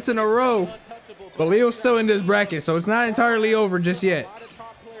tournaments in a row. But Leo's still in this bracket, so it's not entirely over just yet.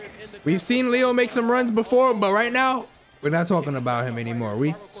 We've seen Leo make some runs before, but right now, we're not talking about him anymore.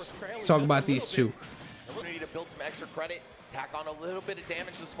 Let's talk about these two. Build some extra credit, tack on a little bit of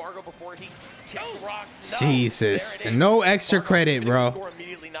damage to Spargo before he kicks the rocks. Jesus, no extra credit, bro.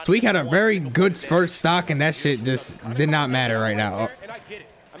 TWEEK had a very good first stock, and that shit just did not matter right now. And I get it.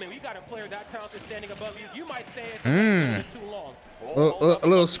 I mean, we got a player that talented standing above you. You might stay at too long. A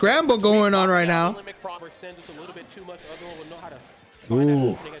little scramble going on right now. Extend this a little bit too much. Other one will know how to.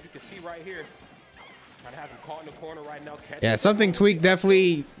 Ooh. As you can see right here. Trying to have him caught in the corner right now. Yeah, something TWEEK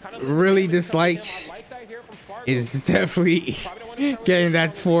definitely really dislikes is definitely getting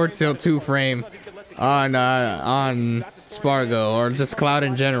that 4-2 frame on Spargo or just Cloud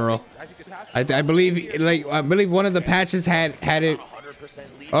in general. I believe one of the patches had it.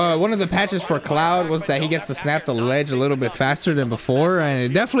 One of the patches for Cloud was that he gets to snap the ledge a little bit faster than before, and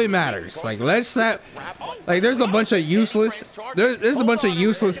it definitely matters. Like ledge snap, like there's a bunch of useless, there's a bunch of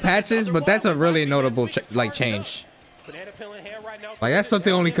useless patches, but that's a really notable change. Like that's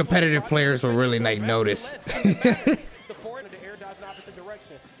something only competitive players will really like notice.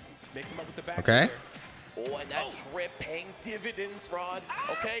 Okay. Oh, and that trip paying dividends, Rod.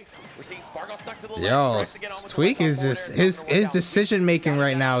 Okay, we're seeing Spargo stuck to the ledge. Yo, TWEEK is just his decision making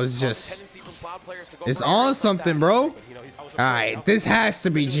right now is just it's on something, bro. All right, this has to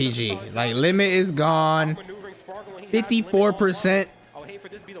be GG. Like limit is gone. 54%.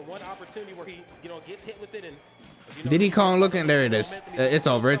 Diddy Kong looking, there it is. It's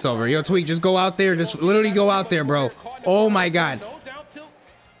over, it's over. Yo, TWEEK, just go out there, just literally go out there, bro. Oh my god.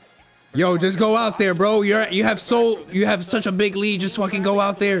 Yo, just go out there, bro. You have such a big lead. Just fucking go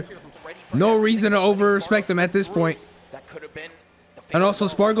out there. No reason to over-respect them at this point. And also,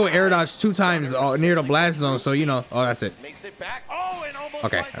 Spargo air dodged 2 times near the blast zone, so you know. Oh, that's it.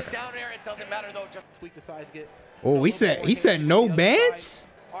 Okay. Oh, he said no bans?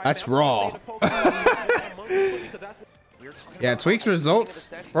 That's raw. Yeah, TWEEK's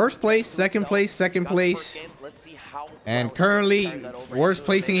results: first place, second place, second place, and currently worst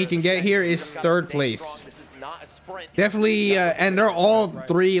placing he can get here is 3rd place. Definitely, and they're all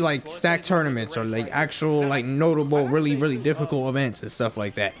 3 like stacked tournaments or like actual like notable, really difficult events and stuff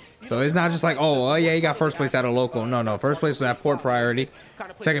like that. So it's not just like, oh yeah, he got first place at a local. No, first place was at Port Priority.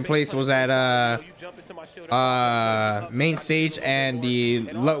 Second place was at main stage and the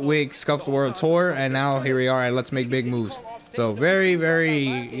Ludwig Scuffed World Tour, and now here we are at Let's Make Big Moves. So very,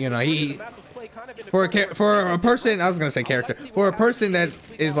 you know, he for a person, I was gonna say character, for a person that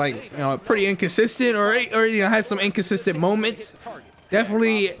is like, you know, pretty inconsistent or you know has some inconsistent moments,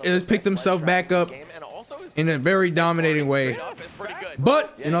 definitely has picked himself back up in a very dominating way.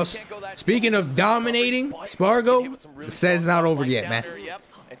 But you know, speaking of dominating, Spargo, the set's not over yet, man.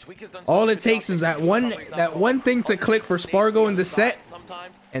 All it takes is that one thing to click for Spargo in the set,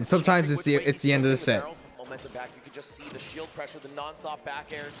 and sometimes it's the end of the set. You can just see the shield pressure, the non-stop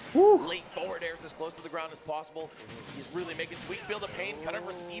back airs, late forward airs as close to the ground as possible. He's really making TWEEK feel the pain, kind of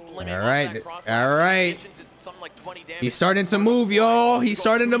receive limit. All right. He's starting to move, y'all. He's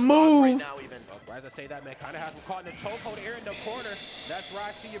starting to move. As I say that, man, kind of has him caught in the chokehold air in the corner. That's right,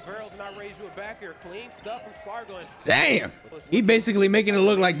 I see your barrels and I raise you a back air. Clean stuff from Spargo. Damn. He basically making it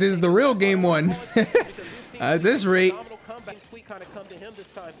look like this is the real game one. At this rate. TWEEK kind of come to him this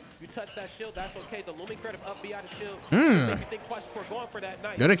time. You touch that shield, that's okay. The looming threat of up B out of shield. Make you think twice before going for that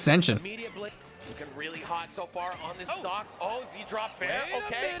knife. Good extension. Looking really hot so far on this stock. Oh, Z drop fair.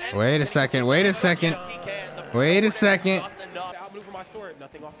 Okay. Wait a second. Wait a second. Wait a second. Outmaneuver my sword.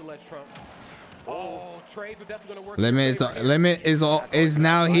 Nothing off the ledge, Trump. Oh, trades are definitely gonna work. Limit is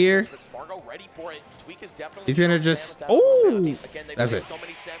now here. He's gonna just that's it.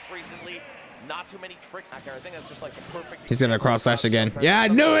 Not too many tricks. I think that's just like the perfect. He's gonna cross slash again. Yeah, I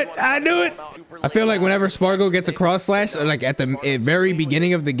knew it. I knew it. I feel like whenever Spargo gets a cross slash, like at the very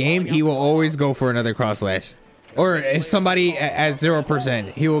beginning of the game, he will always go for another cross slash. Or if somebody at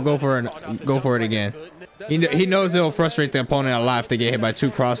 0%, he will go for it again. He knows it'll frustrate the opponent a lot if they get hit by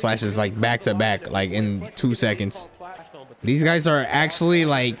 2 cross slashes like back to back, like in 2 seconds. These guys are actually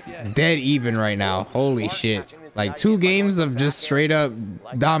like dead even right now. Holy shit. Like 2 games of just straight up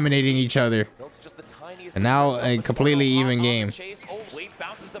dominating each other. And now a completely even game.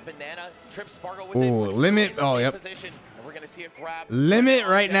 Ooh, limit. Oh, yep. Limit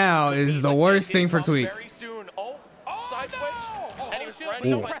right now is the worst thing for TWEEK.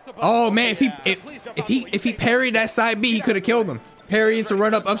 Ooh. Oh man, if he parried that side B, he could have killed him. Parry into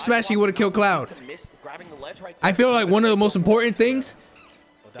run up smash, he would have killed Cloud. I feel like one of the most important things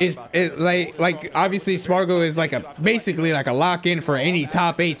is like obviously Spargo is like basically like a lock in for any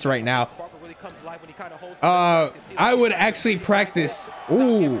top 8s right now. I would actually practice.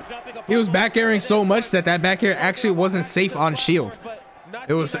 Ooh, he was back airing so much that back air actually wasn't safe on shield.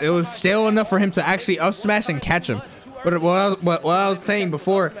 It was stale enough for him to actually up smash and catch him. But what I was saying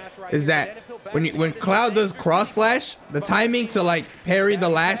before is that when Cloud does cross slash, the timing to like parry the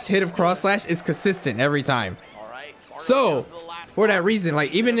last hit of cross slash is consistent every time. So for that reason,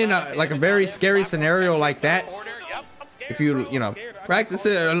 like even in a very scary scenario like that, if you know practice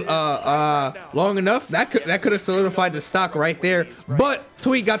it long enough, that could have solidified the stock right there. But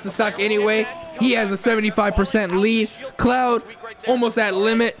TWEEK got the stock anyway. He has a 75% lead. Cloud almost at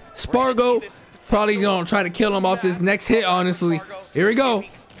limit. Spargo probably gonna try to kill him off this next hit. Honestly, here we go.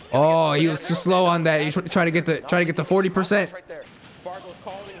 Oh, he was too slow on that. He tried to get the 40%.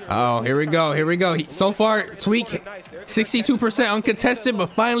 Oh, here we go. Here we go. So far, TWEEK 62% uncontested, but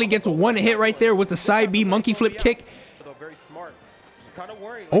finally gets 1 hit right there with the side B monkey flip kick.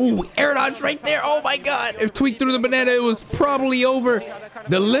 Oh, air dodge right there. Oh my God. If TWEEK threw the banana, it was probably over.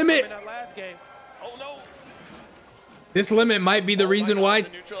 The limit. This limit might be the reason why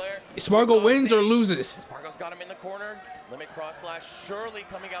Spargo wins or loses. Spargo's got him in the corner. Limit cross slash surely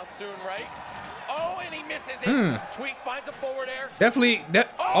coming out soon, right? Oh, and he misses it. TWEEK finds a forward air. Definitely.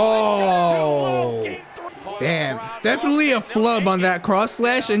 Oh, damn. Definitely a flub on that cross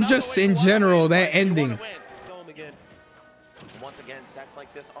slash and just in general, that ending. Once again, sets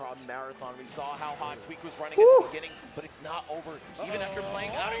like this are a marathon. We saw how hot TWEEK was running at the beginning, but it's not over. Even after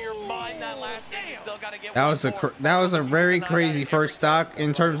playing out of your mind that last game, you still got to get that was a very crazy first stock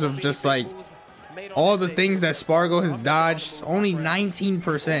in terms of just like all the things that Spargo has dodged. Only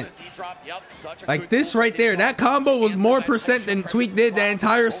 19%. Like this right there, that combo was more percent than TWEEK did that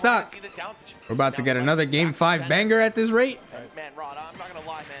entire stock. We're about to get another game 5 banger at this rate. Man, Rod, I'm not gonna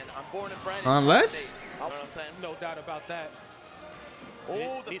lie, man. I'm born and bred. Unless. You know what I'm saying? No doubt about that.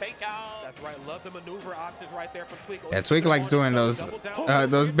 Oh, the fake out. That's right. Love the maneuver options right there from TWEEK. Yeah, TWEEK likes doing those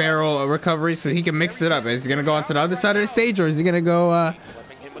barrel recoveries so he can mix it up. Is he gonna go onto the other side of the stage, or is he gonna go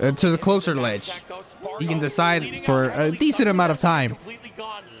to the closer ledge? He can decide for a decent amount of time.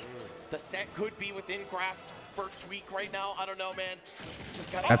 The set could be within grasp for TWEEK right now. I don't know, man.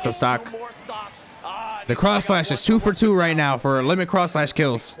 That's a stock. The cross slash is 2 for 2 right now for limit cross slash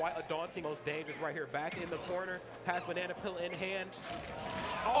kills. Quite a daunting, most dangerous right here. Back in the corner, has banana pill in hand.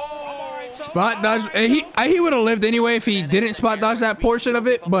 Spot dodge. He would have lived anyway if he didn't spot dodge that portion of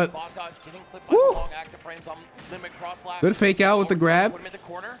it. But woo. Good fake out with the grab.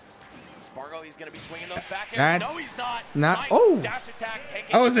 That's not. Oh,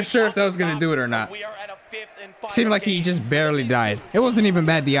 I wasn't sure if that was gonna do it or not. Seemed like he just barely died. It wasn't even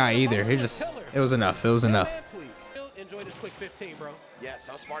bad DI either. It was enough. It was enough. Enjoy this quick 15, bro. Yeah,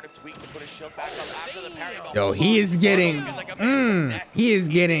 so smart of TWEEK to put his shield back up after the parry. Yo, he is getting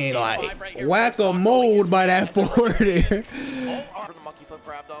like whack-a-mole by that forward air.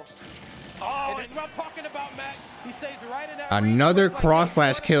 Another cross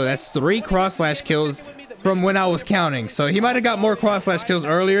slash kill. That's 3 cross slash kills from when I was counting. So he might have got more cross slash kills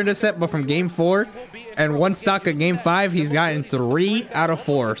earlier in the set, but from game 4 and 1 stock of game 5, he's gotten 3 out of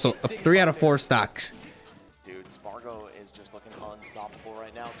 4. So 3 out of 4 stocks. Dude, Spargo is just looking unstoppable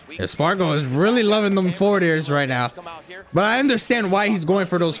right now. Yeah, Spargo is really loving them forward airs right now. But I understand why he's going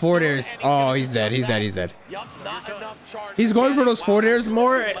for those forward airs. Oh, he's dead. He's dead. He's dead. He's going for those forward airs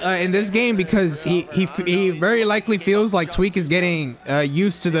more in this game because he very likely feels like TWEEK is getting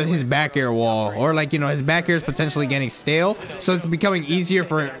used to his back air wall, or like, you know, his back air is potentially getting stale. So it's becoming easier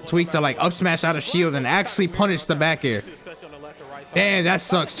for TWEEK to like up smash out of shield and actually punish the back air. Damn, that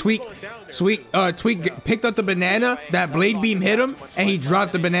sucks. TWEEK picked up the banana. That blade beam hit him, and he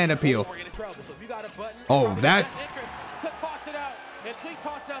dropped the banana peel. Oh, that's.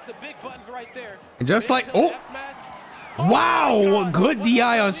 And just like, oh, wow, good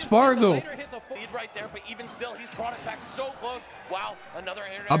DI on Spargo.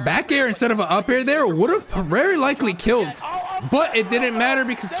 A back air instead of an up air there would have very likely killed, but it didn't matter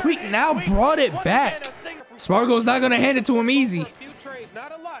because TWEEK now brought it back. Spargo's not gonna hand it to him easy.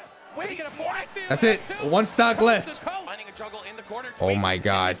 That's it. 1 stock left. Oh my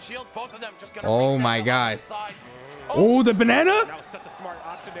god. Oh my god. Oh, the banana? That was such a smart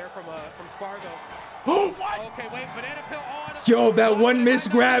option there from Spargo. Okay, wait, banana peel on. Yo, that one miss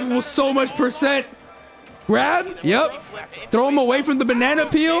grab was so much percent. Grab? Yep. Throw him away from the banana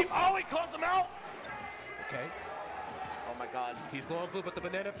peel. Oh, he calls him out. Okay. Oh my god. He's going blue, but the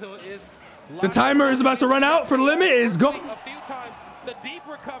banana peel is. The timer is about to run out for the limit. Is go. A few times, the deep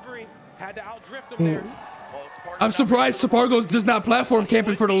recovery had to outdrift him there. I'm surprised Spargo's just not platform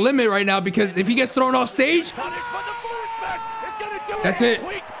camping for the limit right now, because if he gets thrown off stage, that's it.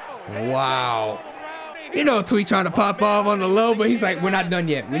 Wow. You know, TWEEK trying to pop off on the low, but he's like, we're not done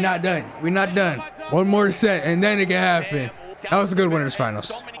yet. We're not done. We're not done. One more set, and then it can happen. That was a good winners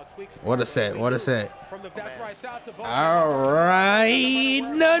finals. What a set. What a set. All right,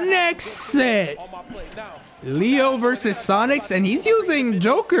 the next set. Leo versus Sonics, and he's using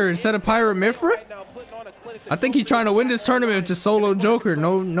Joker instead of Pyramithra. I think he's trying to win this tournament with just solo Joker.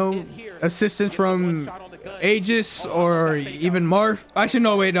 No assistance from Aegis or even Marth. Actually,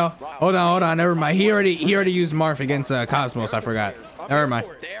 no, wait, no. Hold on. Never mind. He already used Marth against Cosmos. I forgot. Never mind.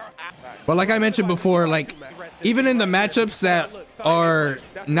 But like I mentioned before, like even in the matchups that are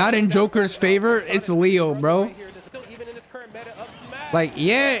not in Joker's favor, it's Leo, bro. Like,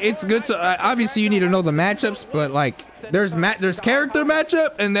 yeah, it's good to obviously you need to know the matchups, but like there's character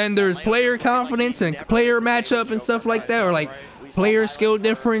matchup, and then there's player confidence and player matchup and stuff like that, or like player skill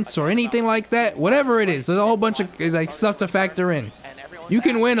difference or anything like that. Whatever it is, there's a whole bunch of like stuff to factor in. You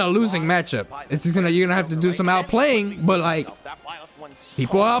can win a losing matchup. It's just you're gonna have to do some outplaying, but like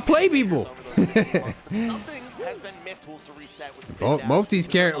people outplay people. both these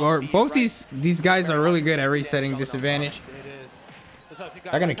guys are really good at resetting disadvantage.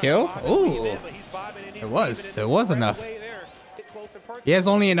 They're gonna kill? Ooh. It was enough. He has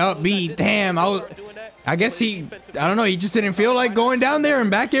only an up B. Damn, I guess I don't know, he just didn't feel like going down there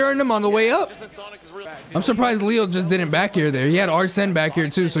and back airing him on the way up. I'm surprised Leo just didn't back air there. He had Arsene back here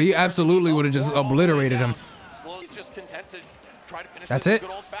too, so he absolutely would have just obliterated him. That's it.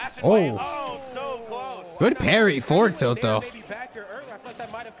 Oh. Good parry forward tilt though.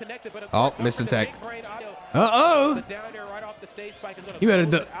 Oh, missed the tech. Uh-oh. You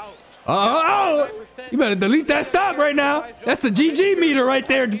better delete that stock right now. That's the GG meter right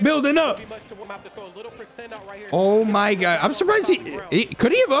there building up. Oh my god. I'm surprised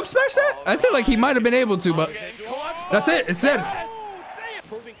could he have up smashed that? I feel like he might have been able to, but that's it. It's it.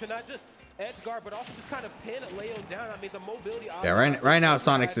 Yeah, right now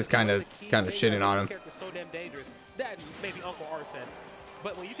Sonics is kind of shitting on him.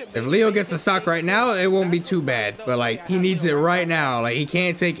 If Leo gets the stock right now, it won't be too bad. But like, he needs it right now. Like, he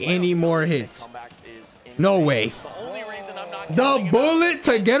can't take any more hits. No way. The bullet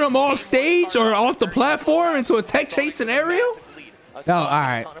to get him off stage or off the platform into a tech chase scenario? Oh, all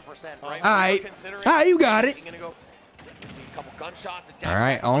right. All right, you got it. All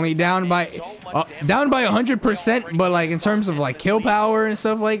right, only down by 100%, but like in terms of like kill power and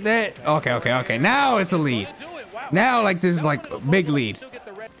stuff like that. Okay. Now it's a lead. Now like this is like a big lead.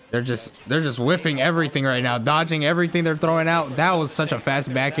 They're just whiffing everything right now, dodging everything they're throwing out. That was such a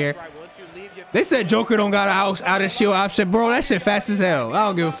fast back air. They said Joker don't got a out of shield option, bro. That shit fast as hell. I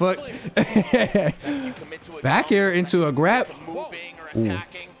don't give a fuck. Back air into a grab. Ooh.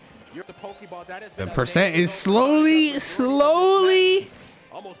 The percent is slowly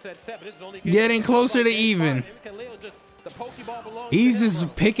getting closer to even. He's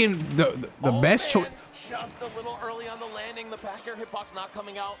just picking the best choice. Just a little early on the landing. The back air hitbox not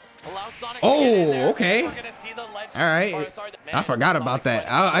coming out. Allows Sonic to get in there. Okay. All right. I forgot about that.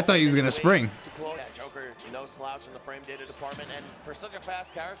 I thought he was gonna spring. Joker, no slouch in the frame data department, and for such a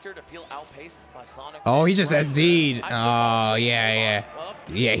fast character to feel outpaced by Sonic. Oh, he just SD'd. Oh yeah.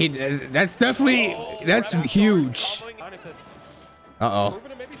 He. That's definitely huge. Uh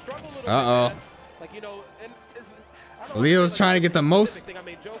oh. Leo's trying to get the most.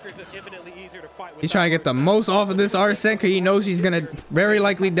 He's trying to get the most off of this Arsene because he knows he's gonna very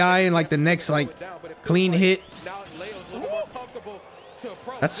likely die in like the next like clean hit.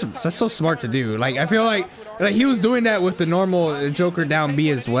 That's so smart to do. Like I feel like he was doing that with the normal Joker down B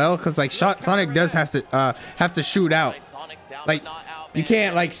as well, because like Sonic does have to shoot out. Like you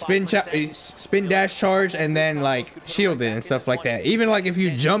can't like spin dash charge and then like shield it and stuff like that. Even like if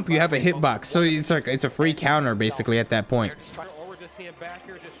you jump, you have a hitbox, so it's a free counter basically at that point.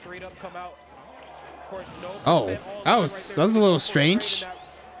 Oh, that was a little strange.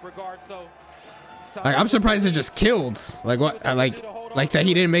 Like I'm surprised it just killed. Like what? Like that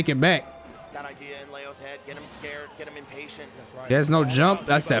he didn't make it back. That idea in Leo's head, get him scared, get him impatient. He has no jump.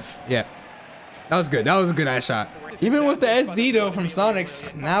 That's yeah. That was good. That was a good ass shot. Even with the SD though from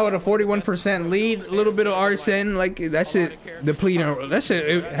Sonics, now with a 41% lead, a little bit of Arsene, like that shit depleting. That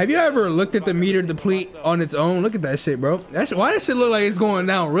shit. Have you ever looked at the meter deplete on its own? Look at that shit, bro. That shit, why does shit look like it's going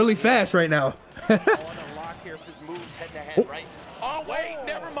down really fast right now? Oh wait,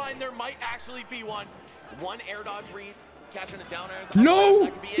 never mind. There might actually be one. One air dodge read, catching it down air. No,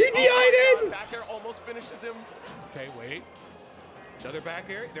 he DI'd in. Back air almost finishes him. Okay, wait. Another back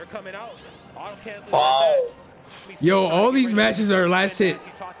air. They're coming out. Auto cancel. Oh. Yo, all these matches are last hit.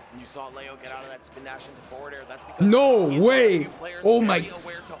 You saw Leo get out of that spin dash into forward air. That's because no way. Oh my.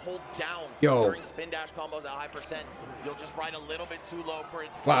 To hold down yo. During spin dash combos at high percent, you'll just ride a little bit too low for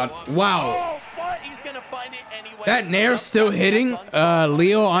it to wow. Wow. Oh, but he's gonna find it anyway. That Nair's still hitting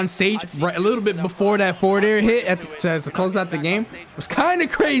Leo on stage right, a little bit before that forward air hit to close out the game. It was kind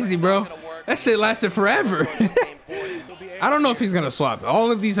of crazy, bro. That shit lasted forever. I don't know if he's gonna swap.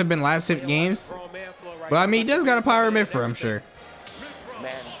 All of these have been last hit games. But I mean, he does got a Pyro Mifra, I'm sure.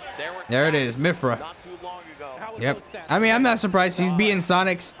 There it is, Mifra. Yep. I mean, I'm not surprised. He's beating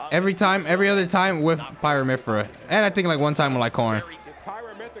Sonics every time, every other time with Pyro Mifra. And I think like one time with like Corn.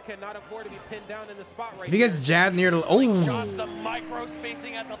 If he gets jabbed near the... Oh!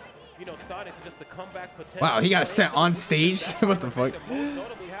 Wow, he got sent on stage? What the fuck?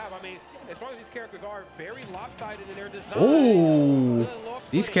 Oh!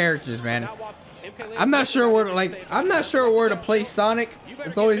 These characters, man. I'm not sure where to, like, I'm not sure where to place Sonic.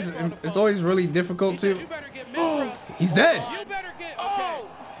 It's always really difficult to. Oh, he's dead.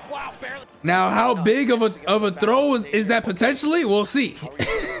 Now, how big of a throw is that potentially? We'll see.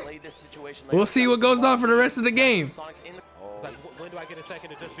 We'll see what goes on for the rest of the game.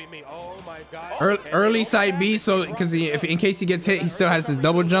 Early side B, so because if in case he gets hit, he still has his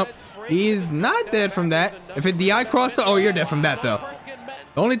double jump. He's not dead from that. If it DI crossed, oh, you're dead from that though.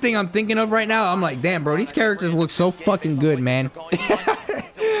 The only thing I'm thinking of right now, I'm like, damn, bro, these characters look so fucking good, man.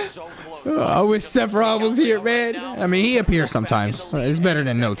 I wish Sephiroth was here, man. I mean, he appears sometimes. It's better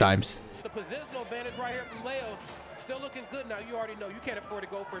than no times. The positional advantage right here from Leo. Still looking good now. You already know you can't afford to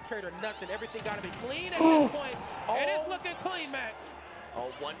go for a trade or nothing. Everything got to be clean at this point. And it's looking clean, Max. Oh,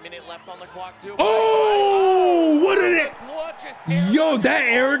 1 minute left on the clock, too. Oh, what did it? Yo, that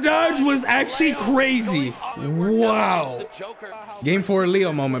air dodge was actually crazy. Wow. Game 4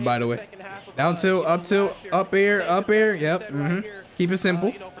 Leo moment, by the way. Down tilt, up air, up air. Yep. Keep it simple.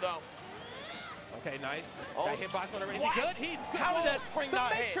 Okay, nice. That hitbox already. Is he good? He's good. How did that spring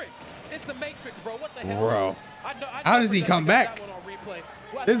not hit? It's the Matrix, bro. What the hell? Bro. How does he come back?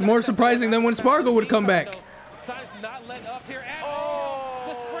 This is more surprising than when Spargo would come back. Not letting up here at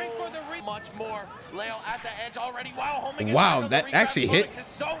the spring for the much more. Leo at the edge already. Wow, that actually hit.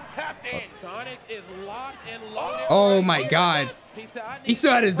 Sonics is locked and loaded. Oh my god. He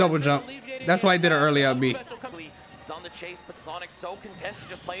still had his double jump. That's why I did an early up B. He's on the chase, but Sonic's so content to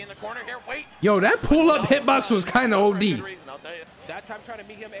just play in the corner here. Wait. Yo, that pull-up hitbox was kind of OD. That time trying to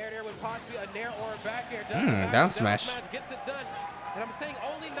meet him air with possibly a nair or a back air. Down smash. Gets it done. And I'm saying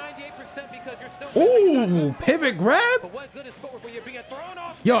only 98% because you're still. Ooh, pivot grab. But what good is footwork when you're being thrown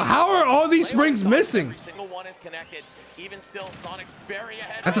off? Yo, how are all these springs missing? Every single one is connected. Even still, Sonic's very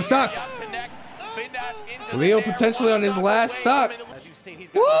ahead. That's a stock. Leo potentially on his last stock.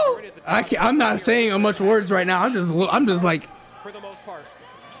 Woo! I'm not saying much words right now. I'm just like. For the most part.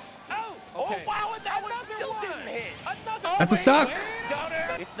 Oh, wow, and that one still didn't hit. That's a stock.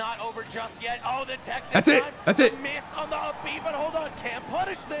 It's not over just yet. Oh, the tech. That's it. That's it. Miss on the up B, but hold on, can't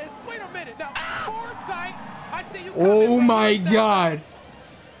punish this. Wait a minute. Now, foresight. I see you. Oh my god.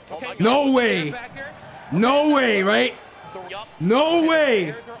 Okay, no way. No way, right? No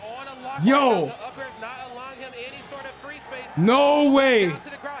way. Yo. No way.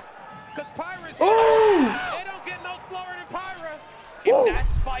 Oh. They don't get no slower than Pyra. If that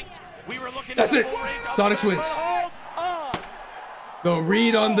spiked, we were looking. That's it. Sonics wins. The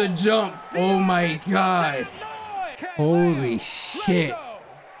read on the jump. Oh my god. Holy shit.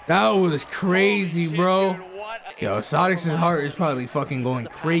 That was crazy, bro. Yo, Sonics' heart is probably fucking going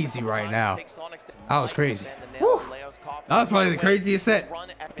crazy right now. That was crazy. Woo. That was probably the craziest set.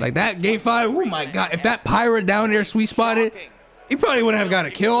 Like that game 5, oh my god. If that Pyra down there sweet spotted, he probably wouldn't have got a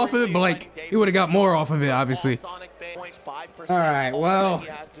kill off of it, but like, he would have got more off of it, obviously. Alright, well,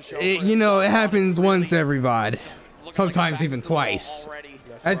 you know, it happens once every VOD. Sometimes even twice.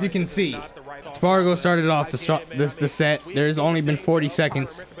 As you can see, Spargo started off the set. There's only been 40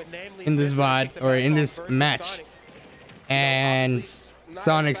 seconds in this VOD, or in this match. And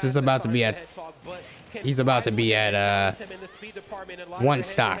Sonics is about to be at he's about to be at 1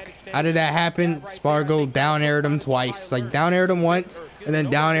 stock. How did that happen? Spargo down aired him twice. Like down aired him once and then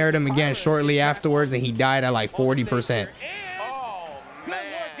down aired him again shortly afterwards, and he died at like 40%. Oh man,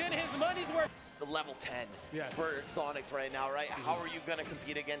 the level 10 for Sonics right now, right? How are you gonna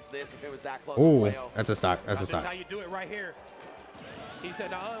compete against this if it was that close? Oh, that's a stock. That's a stock. How you do it right here. He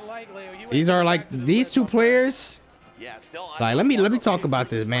said, unlike Leo, these are like these two players. Yeah, still. Like let me talk about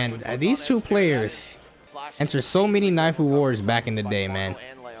this, man. These two players entered so many Knifey Wars back in the day, man.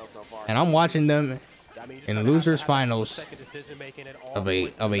 And I'm watching them in losers finals of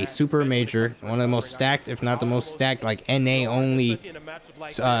a super major, one of the most stacked, if not the most stacked, like NA only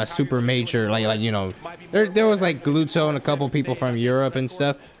super major. Like you know, there was like Gluto and a couple people from Europe and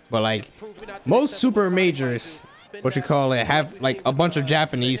stuff, but like most super majors, what you call it, have like a bunch of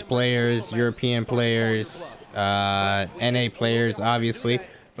Japanese players, European players, NA players, obviously.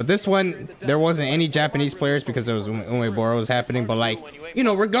 But this one, there wasn't any Japanese players because there was Umeboro was happening. But like, you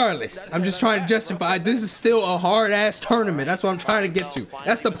know, regardless, I'm just trying to justify this is still a hard-ass tournament. That's what I'm trying to get to.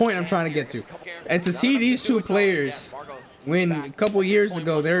 That's the point I'm trying to get to. And to see these two players when a couple years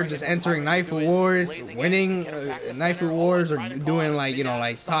ago they're just entering Knifey Wars, winning Knifey Wars, or doing like, you know,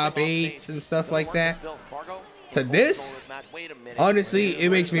 like top 8s and stuff like that, to this, honestly, it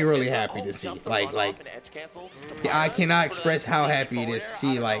makes me really happy to see. Like I cannot express how happy it is to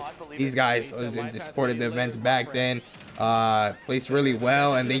see like these guys supported the events back then, placed really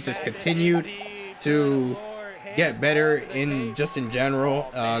well, and they just continued to get better in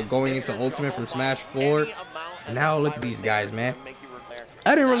general, going into Ultimate from Smash 4. And now look at these guys, man.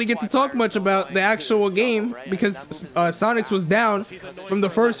 I didn't really get to talk much about the actual game because Sonics was down from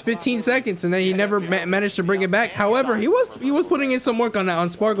the first 15 seconds, and then he never managed to bring it back. However, he was putting in some work on that on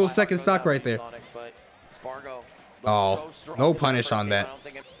Spargo's second stock right there. Oh, no punish on that.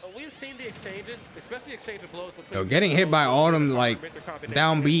 We've seen the exchanges, especially exchange of blows between. Yo, getting hit by all them like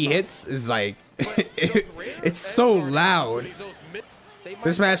down B hits is like it's so loud.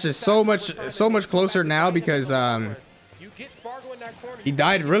 This match is so much closer now because he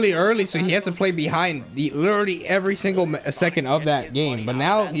died really early, so he had to play behind literally every single second of that game. But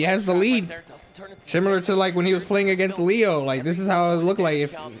now he has the lead, similar to like when he was playing against Leo. Like this is how it would look like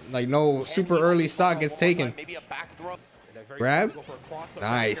if like no super early stock gets taken. Grab,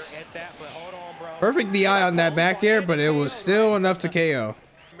 nice, perfect DI on that back air, but it was still enough to KO.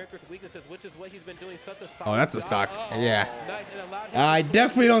 Oh, that's a stock. Yeah, I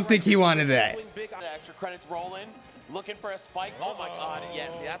definitely don't think he wanted that. Extra credits rolling. Looking for a spike. Oh my god,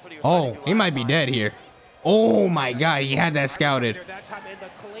 yes, that's what he was. Oh, he might be dead here. Oh my god, he had that scouted.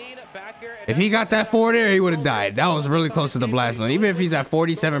 If he got that forward air, he would have died. That was really close to the blast zone. Even if he's at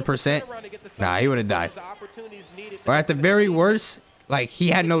 47%, nah, he would have died. Or at the very worst, like he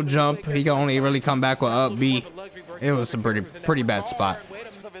had no jump. He could only really come back with up B. It was a pretty bad spot.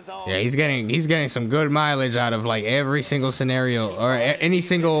 Yeah, he's getting some good mileage out of like every single scenario or any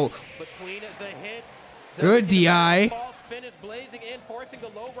single. Good DI.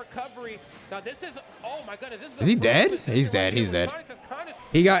 Is he dead? He's dead. He's dead.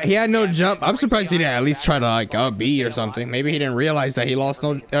 He had no jump. I'm surprised he didn't at least try to like up B or something. Maybe he didn't realize that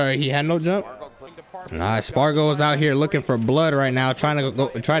he had no jump. Nah, Spargo was out here looking for blood right now, trying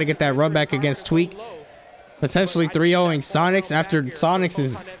to get that run back against TWEEK. Potentially 3-0ing Sonics after Sonics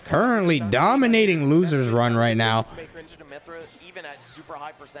is currently dominating losers run right now. Even at super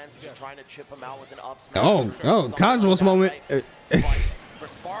high percents, just trying to chip him out with an up smash. Oh, Cosmos moment. For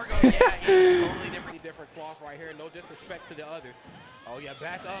Spargo, yeah, he's totally different cloth right here. No disrespect to the others. Oh yeah,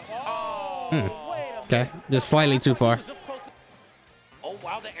 back up. Oh, okay, just slightly too far. Oh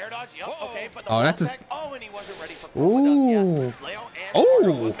wow, the air dodge. Yep, okay, but the that's a. Oh, and he wasn't ready for Ooh.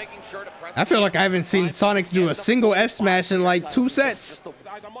 Oh. I feel like I haven't seen Sonics do a single F smash in like 2 sets.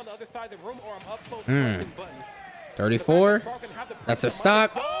 34. That's a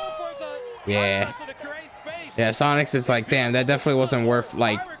stock. Yeah. Yeah, Sonics is like, damn, that definitely wasn't worth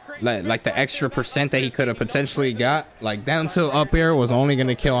like the extra percent that he could have potentially got. Like down till up air was only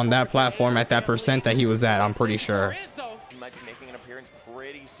gonna kill on that platform at that percent that he was at, I'm pretty sure.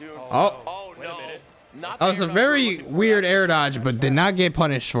 Oh, that was a very weird air dodge, but did not get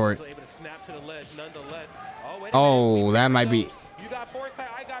punished for it. Oh, that might be.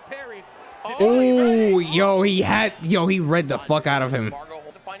 Oh, yo, he read the fuck out of him.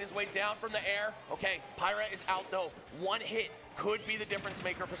 Find his way down from the air. Okay, Pyra is out though. One hit could be the difference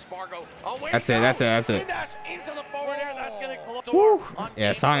maker for Spargo. Oh, wait, that's it. Into the forward air. That's gonna Woo.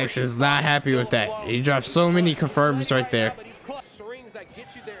 Yeah, Sonics is not happy with that. He dropped so many confirms right there.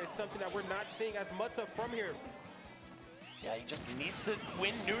 Yeah, he just needs to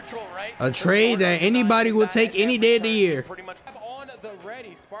win neutral, right? A trade that anybody will take any day of the year. Pretty much. On the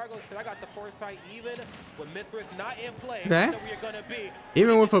ready, Spargo said, I got the foresight even with Mithras not in play. Okay.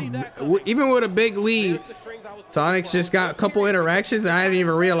 Even with a big lead, Sonic's just got a couple interactions. And I didn't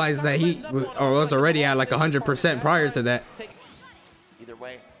even realize that he was already at like 100% prior to that. Either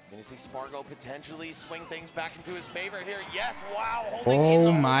way, gonna see Spargo potentially swing things back into his favor here. Yes, wow.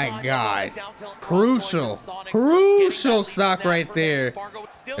 Oh my God. Crucial stock right there.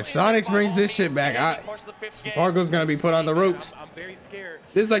 If Sonic brings this shit back, Spargo's gonna be put on the ropes. I'm very scared.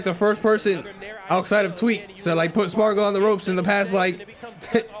 This is like the first person outside of TWEEK to like put Spargo on the ropes in the past like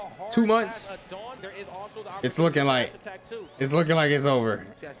 2 months. It's looking like it's over.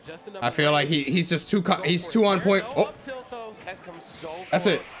 I feel like he's too on point. Oh, that's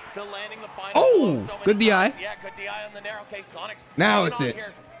it. Oh, good DI. Yeah, good DI on the NairoMK. Sonic's now it's it.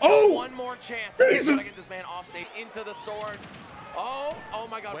 Still Oh, one more chance. Jesus. Get this man off stage into the sword. Oh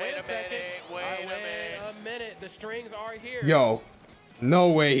my God! Wait a minute. Wait a minute. The strings are here. Yo, no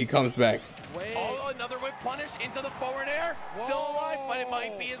way he comes back. Oh, another whip punish into the forward air. Still alive, but it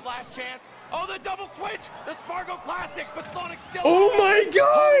might be his last chance. Oh, the double switch, the Spargo classic, but Sonic's still. Oh my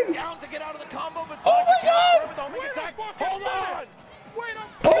God! Down to get out of the combo, but Oh my God! with the homing attack. Hold on. Wait up.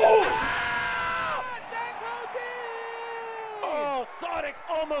 Oh, Sonic's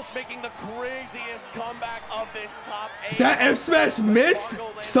almost making the craziest comeback of this top 8. That F smash miss?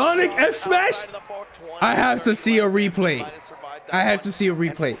 Sonic F smash? I have to see a replay. I have to see a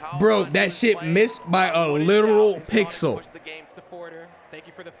replay. Bro, that shit missed by a literal pixel. Thank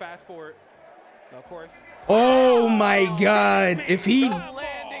you for the fast forward. Of course. Oh my God. If he...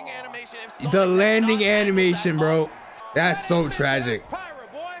 The landing animation, bro. That's so tragic.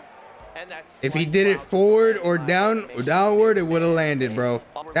 If he did it forward or downward, it would have landed, bro.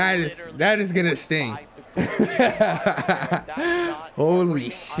 That is gonna sting. Holy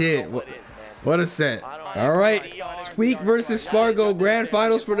shit. What a set. All right. TWEEK versus Spargo grand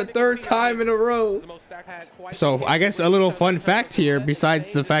finals for the 3rd time in a row. So I guess a little fun fact here,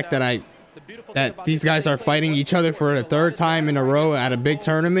 besides the fact that these guys are fighting each other for the 3rd time in a row at a big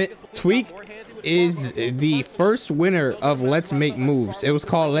tournament, TWEEK is the first winner of Let's Make Moves. It was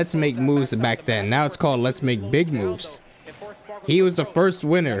called Let's Make Moves back then. Now it's called Let's Make Big Moves. He was the first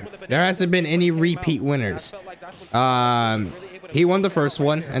winner. There hasn't been any repeat winners. He won the first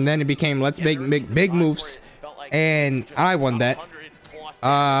one, and then it became Let's Make Big Moves, and I won that.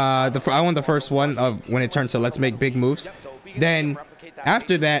 I won the first one of when it turned to Let's Make Big Moves. Then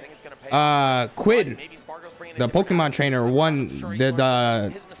after that, Quid, the Pokemon trainer, won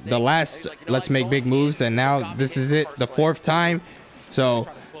the last Let's Make Big Moves, and now this is it, the 4th time. So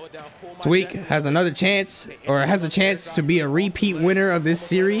TWEEK has another chance, or has a chance to be a repeat winner of this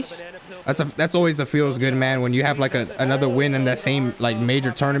series. That's always a feels good, man, when you have like another win in that same like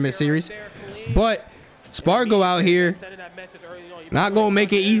major tournament series. But Spargo out here not gonna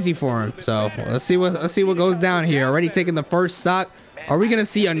make it easy for him. So let's see what goes down here. Already taking the first stock. Are we gonna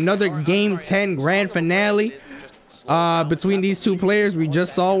see another Game 10 grand finale between these two players? We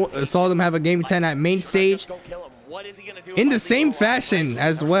just saw them have a Game 10 at main stage in the same fashion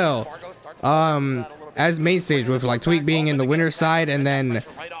as well as main stage, with like TWEEK being in the winner's side and then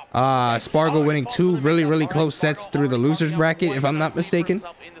Spargo winning 2 really close sets through the losers bracket, if I'm not mistaken.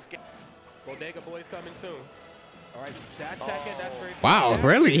 Wow,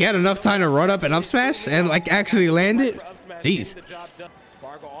 really? He had enough time to run up and up smash and like actually land it? Jeez.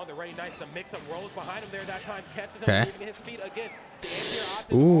 Okay.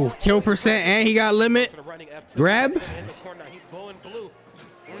 Ooh, kill percent, and he got limit. Grab. It's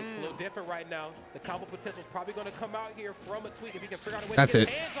a little different right now. The combo potential is probably going to come out here from a TWEEK if he can figure out a way That's to it.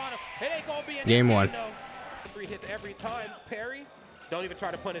 get his hands on him. It ain't gonna be an Game 1. 3 hits every time. Parry. Don't even try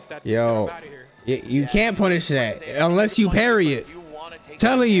to punish that. Yo, you can't punish that unless you parry it.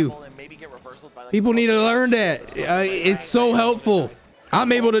 Telling you, people need to learn that. It's so helpful.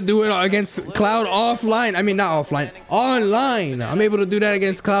 I'm able to do it against Cloud offline. I mean, not offline, online. I'm able to do that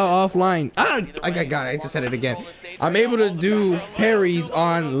against Cloud offline. I just said it again. I'm able to do parries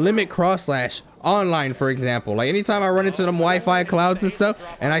on limit cross slash online, for example. Like anytime I run into them Wi-Fi clouds and stuff,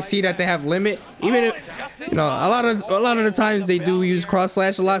 and I see that they have limit, even if, you know, a lot of the times they do use cross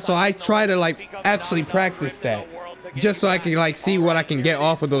slash a lot. So I try to like actually practice that, just so I can like see what I can get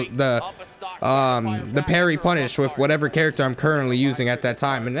off of the parry punish with whatever character I'm currently using at that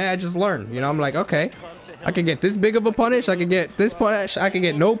time. And then I just learn, you know, I'm like, okay, I can get this big of a punish, I can get this punish, I can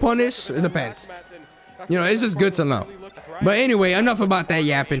get no punish. It depends, you know. It's just good to know. But anyway, enough about that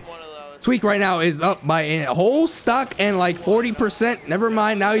yapping. TWEEK right now is up by a whole stock and like 40%. Never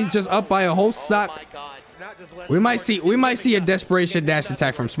mind, now he's just up by a whole stock. We might see a desperation dash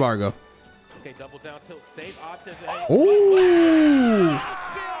attack from Spargo. Okay, double down tilt, save options. Ooh!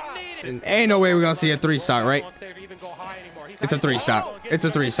 Ain't no way we're gonna see a 3-stock, right? It's a 3-stock. It's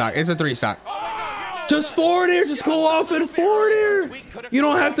a 3-stock. It's a 3-stock. Just forward air. Just go off and forward air. You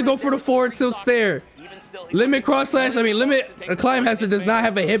don't have to go for the forward tilts there. Limit cross slash. I mean, limit climb hazard does not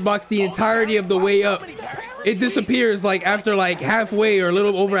have a hitbox the entirety of the way up. It disappears like after like halfway or a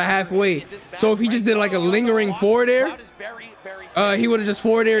little over halfway. So if he just did like a lingering forward air, he would have just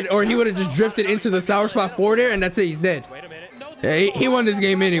forward aired, or he would have just drifted into the sour spot forward air, and that's it. He's dead. Yeah, he won this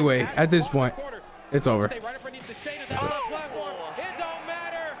game anyway. At this point, it's over.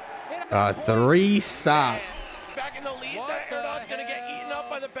 3-stock. Back in the lead, that air dodge gonna get eaten up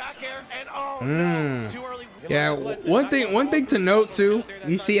by the back air, and too early. Yeah, one thing to note too,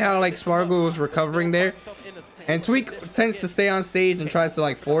 you see how like Spargo was recovering there, and TWEEK tends to stay on stage and tries to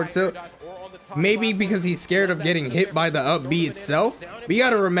like forward tilt, maybe because he's scared of getting hit by the up B itself. But you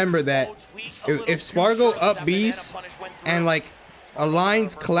gotta remember that if Spargo up Bs and like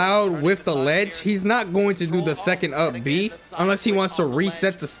aligns Cloud with the ledge, he's not going to do the second up B unless he wants to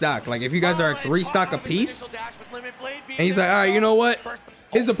reset the stock. Like if you guys are at 3-stock apiece and he's like, all right, you know what,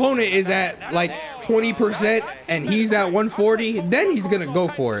 his opponent is at like 20% and he's at 140, then he's gonna go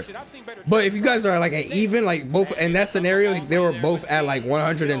for it. But if you guys are like an even, like both in that scenario they were both at like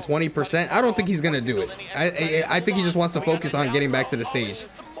 120%, I don't think he's gonna do it. I think he just wants to focus on getting back to the stage.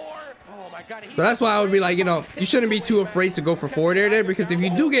 So that's why I would be like, you know, you shouldn't be too afraid to go for forward air there, because if you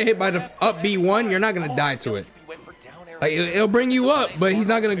do get hit by the up B1, you're not gonna die to it. Like it'll bring you up, but he's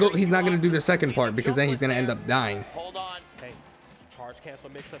not gonna go. He's not gonna do the second part because then he's gonna end up dying. Hold on. Charge cancel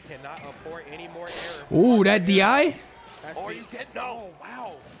mix up cannot afford any more error. Ooh, that DI. Oh, you did no.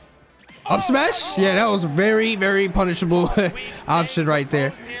 Wow. Up smash. Yeah, that was very, very punishable option right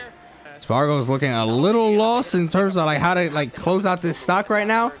there. Spargo's looking a little lost in terms of like how to like close out this stock right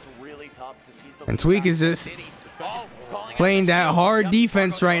now. And TWEEK is just playing that hard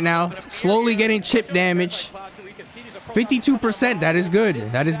defense right now, slowly getting chip damage. 52%, that is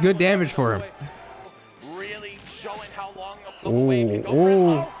good. That is good damage for him. Ooh,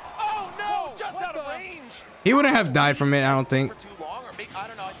 ooh. He wouldn't have died from it, I don't think.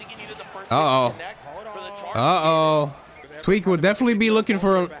 Uh-oh. Uh-oh. TWEEK will definitely be looking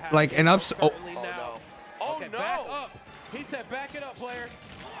for like an ups. Oh. Oh no. He said back it up, player.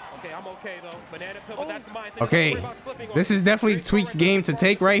 Okay, I'm okay though. Banana pill, but that's mine. Okay, this is definitely TWEEK's game to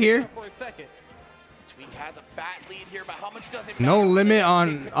take right here. TWEEK has a fat lead here, but how much does it No limit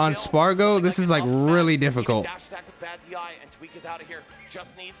on Spargo. This is like really difficult. Dash attack with bad DI, and TWEEK is out of here.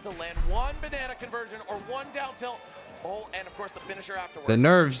 Just needs to land one banana conversion or one down tilt. Oh, and of course the finisher afterwards.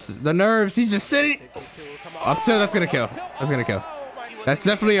 The nerves. He's just sitting. Up tilt. That's gonna kill. That's gonna kill. That's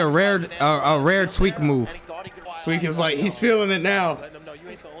definitely a rare TWEEK move. TWEEK is like, he's feeling it now.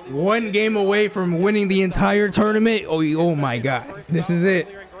 One game away from winning the entire tournament. Oh my God, this is it.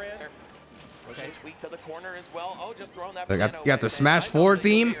 I got the smash forward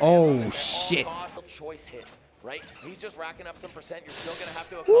theme. Oh shit. Right? He's just racking up some percent. You're still gonna have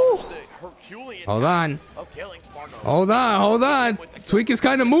to accomplish the Herculean hold on. Of killing Spargo. Hold on. TWEEK is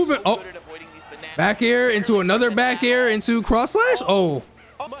kind of moving. Oh, back air into another back air into cross slash. Oh,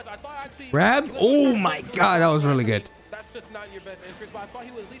 grab. Oh my God, that was really good.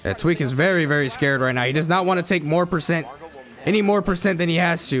 Yeah, TWEEK is very, very scared right now. He does not want to take more percent, any more percent than he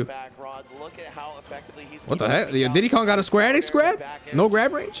has to. What the heck? Diddy Kong got a square annex grab? No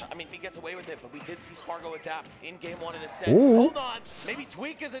grab range? I mean, he gets away with it, but we did see Spargo adapt in game 1 in the set. Ooh. Hold on. Maybe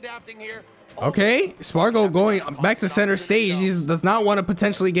TWEEK is adapting here. Okay, Spargo going back to center stage. He does not want to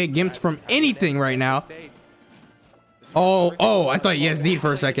potentially get gimped from anything right now. Oh, I thought he SD'd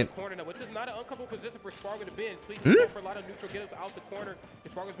for a second.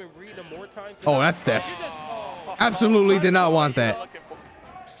 Oh, that's Steph. Absolutely did not want that.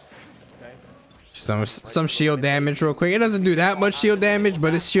 Some shield damage real quick. It doesn't do that much shield damage,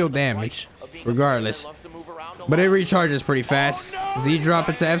 but it's shield damage regardless. But it recharges pretty fast. Z drop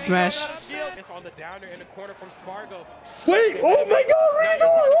into F smash. Wait, oh my God, what are you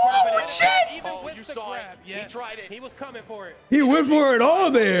doing? Oh shit! Oh, you saw it. He tried it. He was coming for it. He went for it all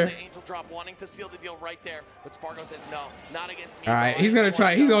there. The angel drop, wanting to seal the deal right there, but Spargo says no, not against me. All right, he's gonna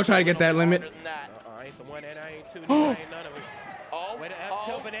try to get that limit. I ain't the one and I ain't two, I ain't none of it. Oh, Way to F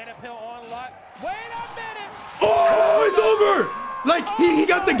tilt, banana pill on lock. Wait a minute. Oh, it's over. Like he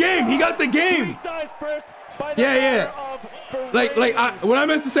got the game. He got the game. Yeah. Like when I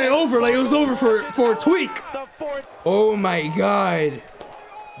meant to say over, like it was over for TWEEK. Oh my God.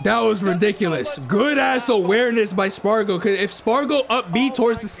 That was ridiculous. Good ass awareness by Spargo, because if Spargo up B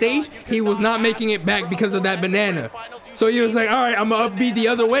towards the stage, he was not making it back because of that banana. So he was like, all right, I'm gonna up B the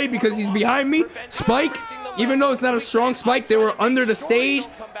other way because he's behind me. Spike, even though it's not a strong spike, they were under the stage.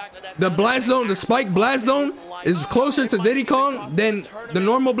 The blast zone, the spike blast zone is closer to Diddy Kong than the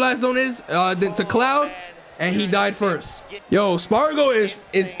normal blast zone is to Cloud. And he died first. Yo, Spargo is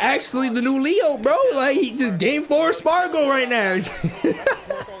actually the new Leo, bro. Like, he just game 4 Spargo right now.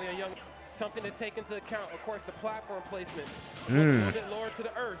 Something to take into account, of course, the platform placement. A little bit lower to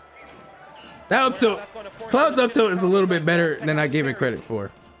the earth. That up tilt, Cloud's up tilt is a little bit better than I gave it credit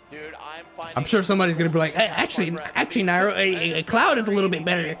for. Dude, I'm sure somebody's gonna be like, hey, actually, Nairo, a Cloud is a little bit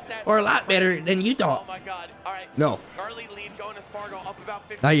better, or a lot better than you thought. Oh my God! All right. No. Early lead going to Spargo, up about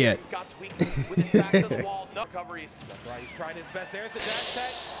 50. Not yet. He's got TWEEK with his back to the wall. No recoveries. That's right. He's trying his best. There's the dash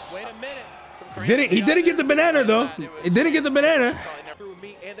tag. Wait a minute. He didn't get the banana though. He didn't get the banana.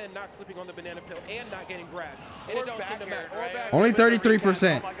 And then not slipping on the banana pill and not getting grabbed. Only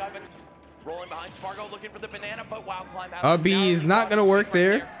 33%. Rolling behind Spargo, looking for the banana, but wow, climb out. B is not gonna work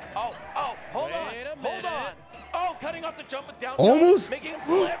there. Oh, hold on. Oh, cutting off the jump with down. Almost. Making him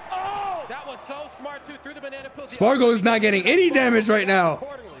slip. Oh, that was so smart too. Through the banana pill. Spargo is not getting any damage right now.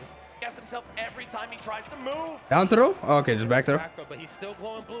 Guess himself every time he tries to move. Down throw? Oh, okay, just back throw. But he's still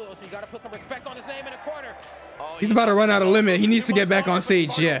glowing blue, so you got to put some respect on his name in a corner. He's about to run out of limit. He needs to get back on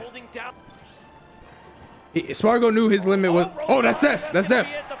stage. Yeah. Spargo knew his limit was. Oh, that's F. That's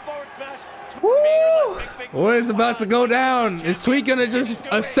F. Woo! What is about to go down? Is TWEEK gonna just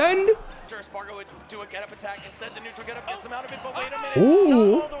ascend? Spargo would do a get up attack. Instead, the neutral get up gets him out of it. But wait a minute.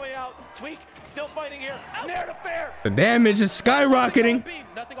 Ooh. All the way out. TWEEK still fighting here. Nair to fair. The damage is skyrocketing.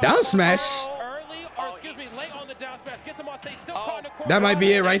 Down smash. That might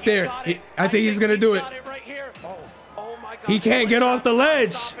be it right there. I think he's gonna do it. He can't get off the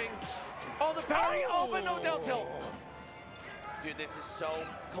ledge. Oh, the parry. Oh, but no down tilt. Dude, this is so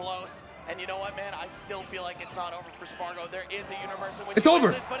close. And you know what, man? I still feel like it's not over for Spargo. There is a universe in which it's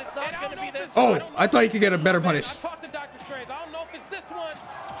over. This, but it's not going to be this. Oh, I thought you could get a better punish. I talked to Dr. Strange. I don't know if it's this one.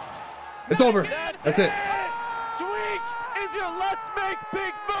 It's over. That's it. TWEEK is your Let's Make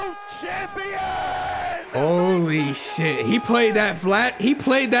Big Moves champion. Holy shit. He played that flat. He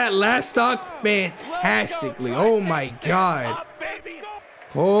played that last stock fantastically. Oh my God.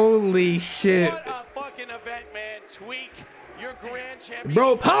 Holy shit. What a fucking event, man. TWEEK.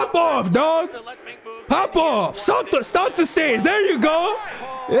 Bro, pop off, dog. Pop off. Stop the stage. There you go.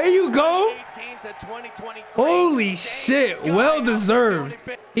 There you go. Holy shit. Well deserved.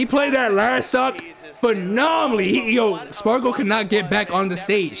 He played that last stock phenomenally. Yo, Spargo could not get back on the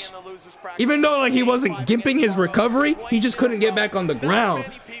stage. Even though like he wasn't gimping his recovery, he just couldn't get back on the ground.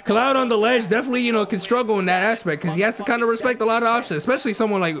 Cloud on the ledge definitely, you know, can struggle in that aspect because he has to kind of respect a lot of options, especially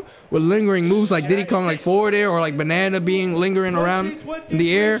someone like with lingering moves like Diddy Kong, like forward air, or like banana being lingering around in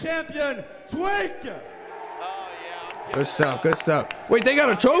the air. Good stuff, good stuff. Wait, they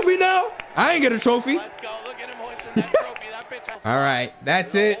got a trophy now? I ain't get a trophy. Let's go. Look at him hoisting that trophy. That bitch. All right,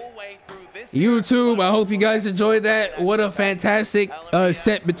 that's it. YouTube, I hope you guys enjoyed that. What a fantastic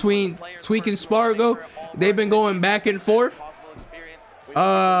set between TWEEK and Spargo. They've been going back and forth.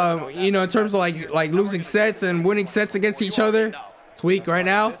 You know, in terms of like losing sets and winning sets against each other. TWEEK right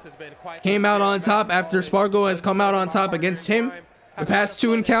now came out on top after Spargo has come out on top against him the past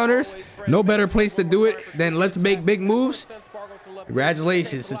 2 encounters. No better place to do it than Let's Make Big Moves.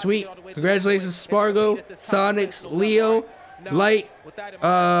 Congratulations to TWEEK. Congratulations to Spargo, Sonics, Leo, Light. Who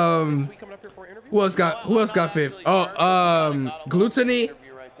else got 5th? Oh, Gluttony.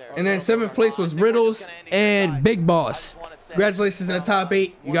 And then 7th place was Riddles and Big Boss. Congratulations to the top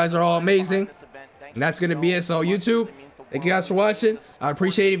 8. You guys are all amazing. And that's going to be it. So YouTube, thank you guys for watching. I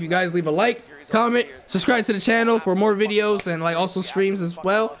appreciate it if you guys leave a like, comment, subscribe to the channel for more videos and like also streams as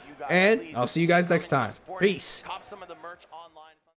well. And I'll see you guys next time. Peace.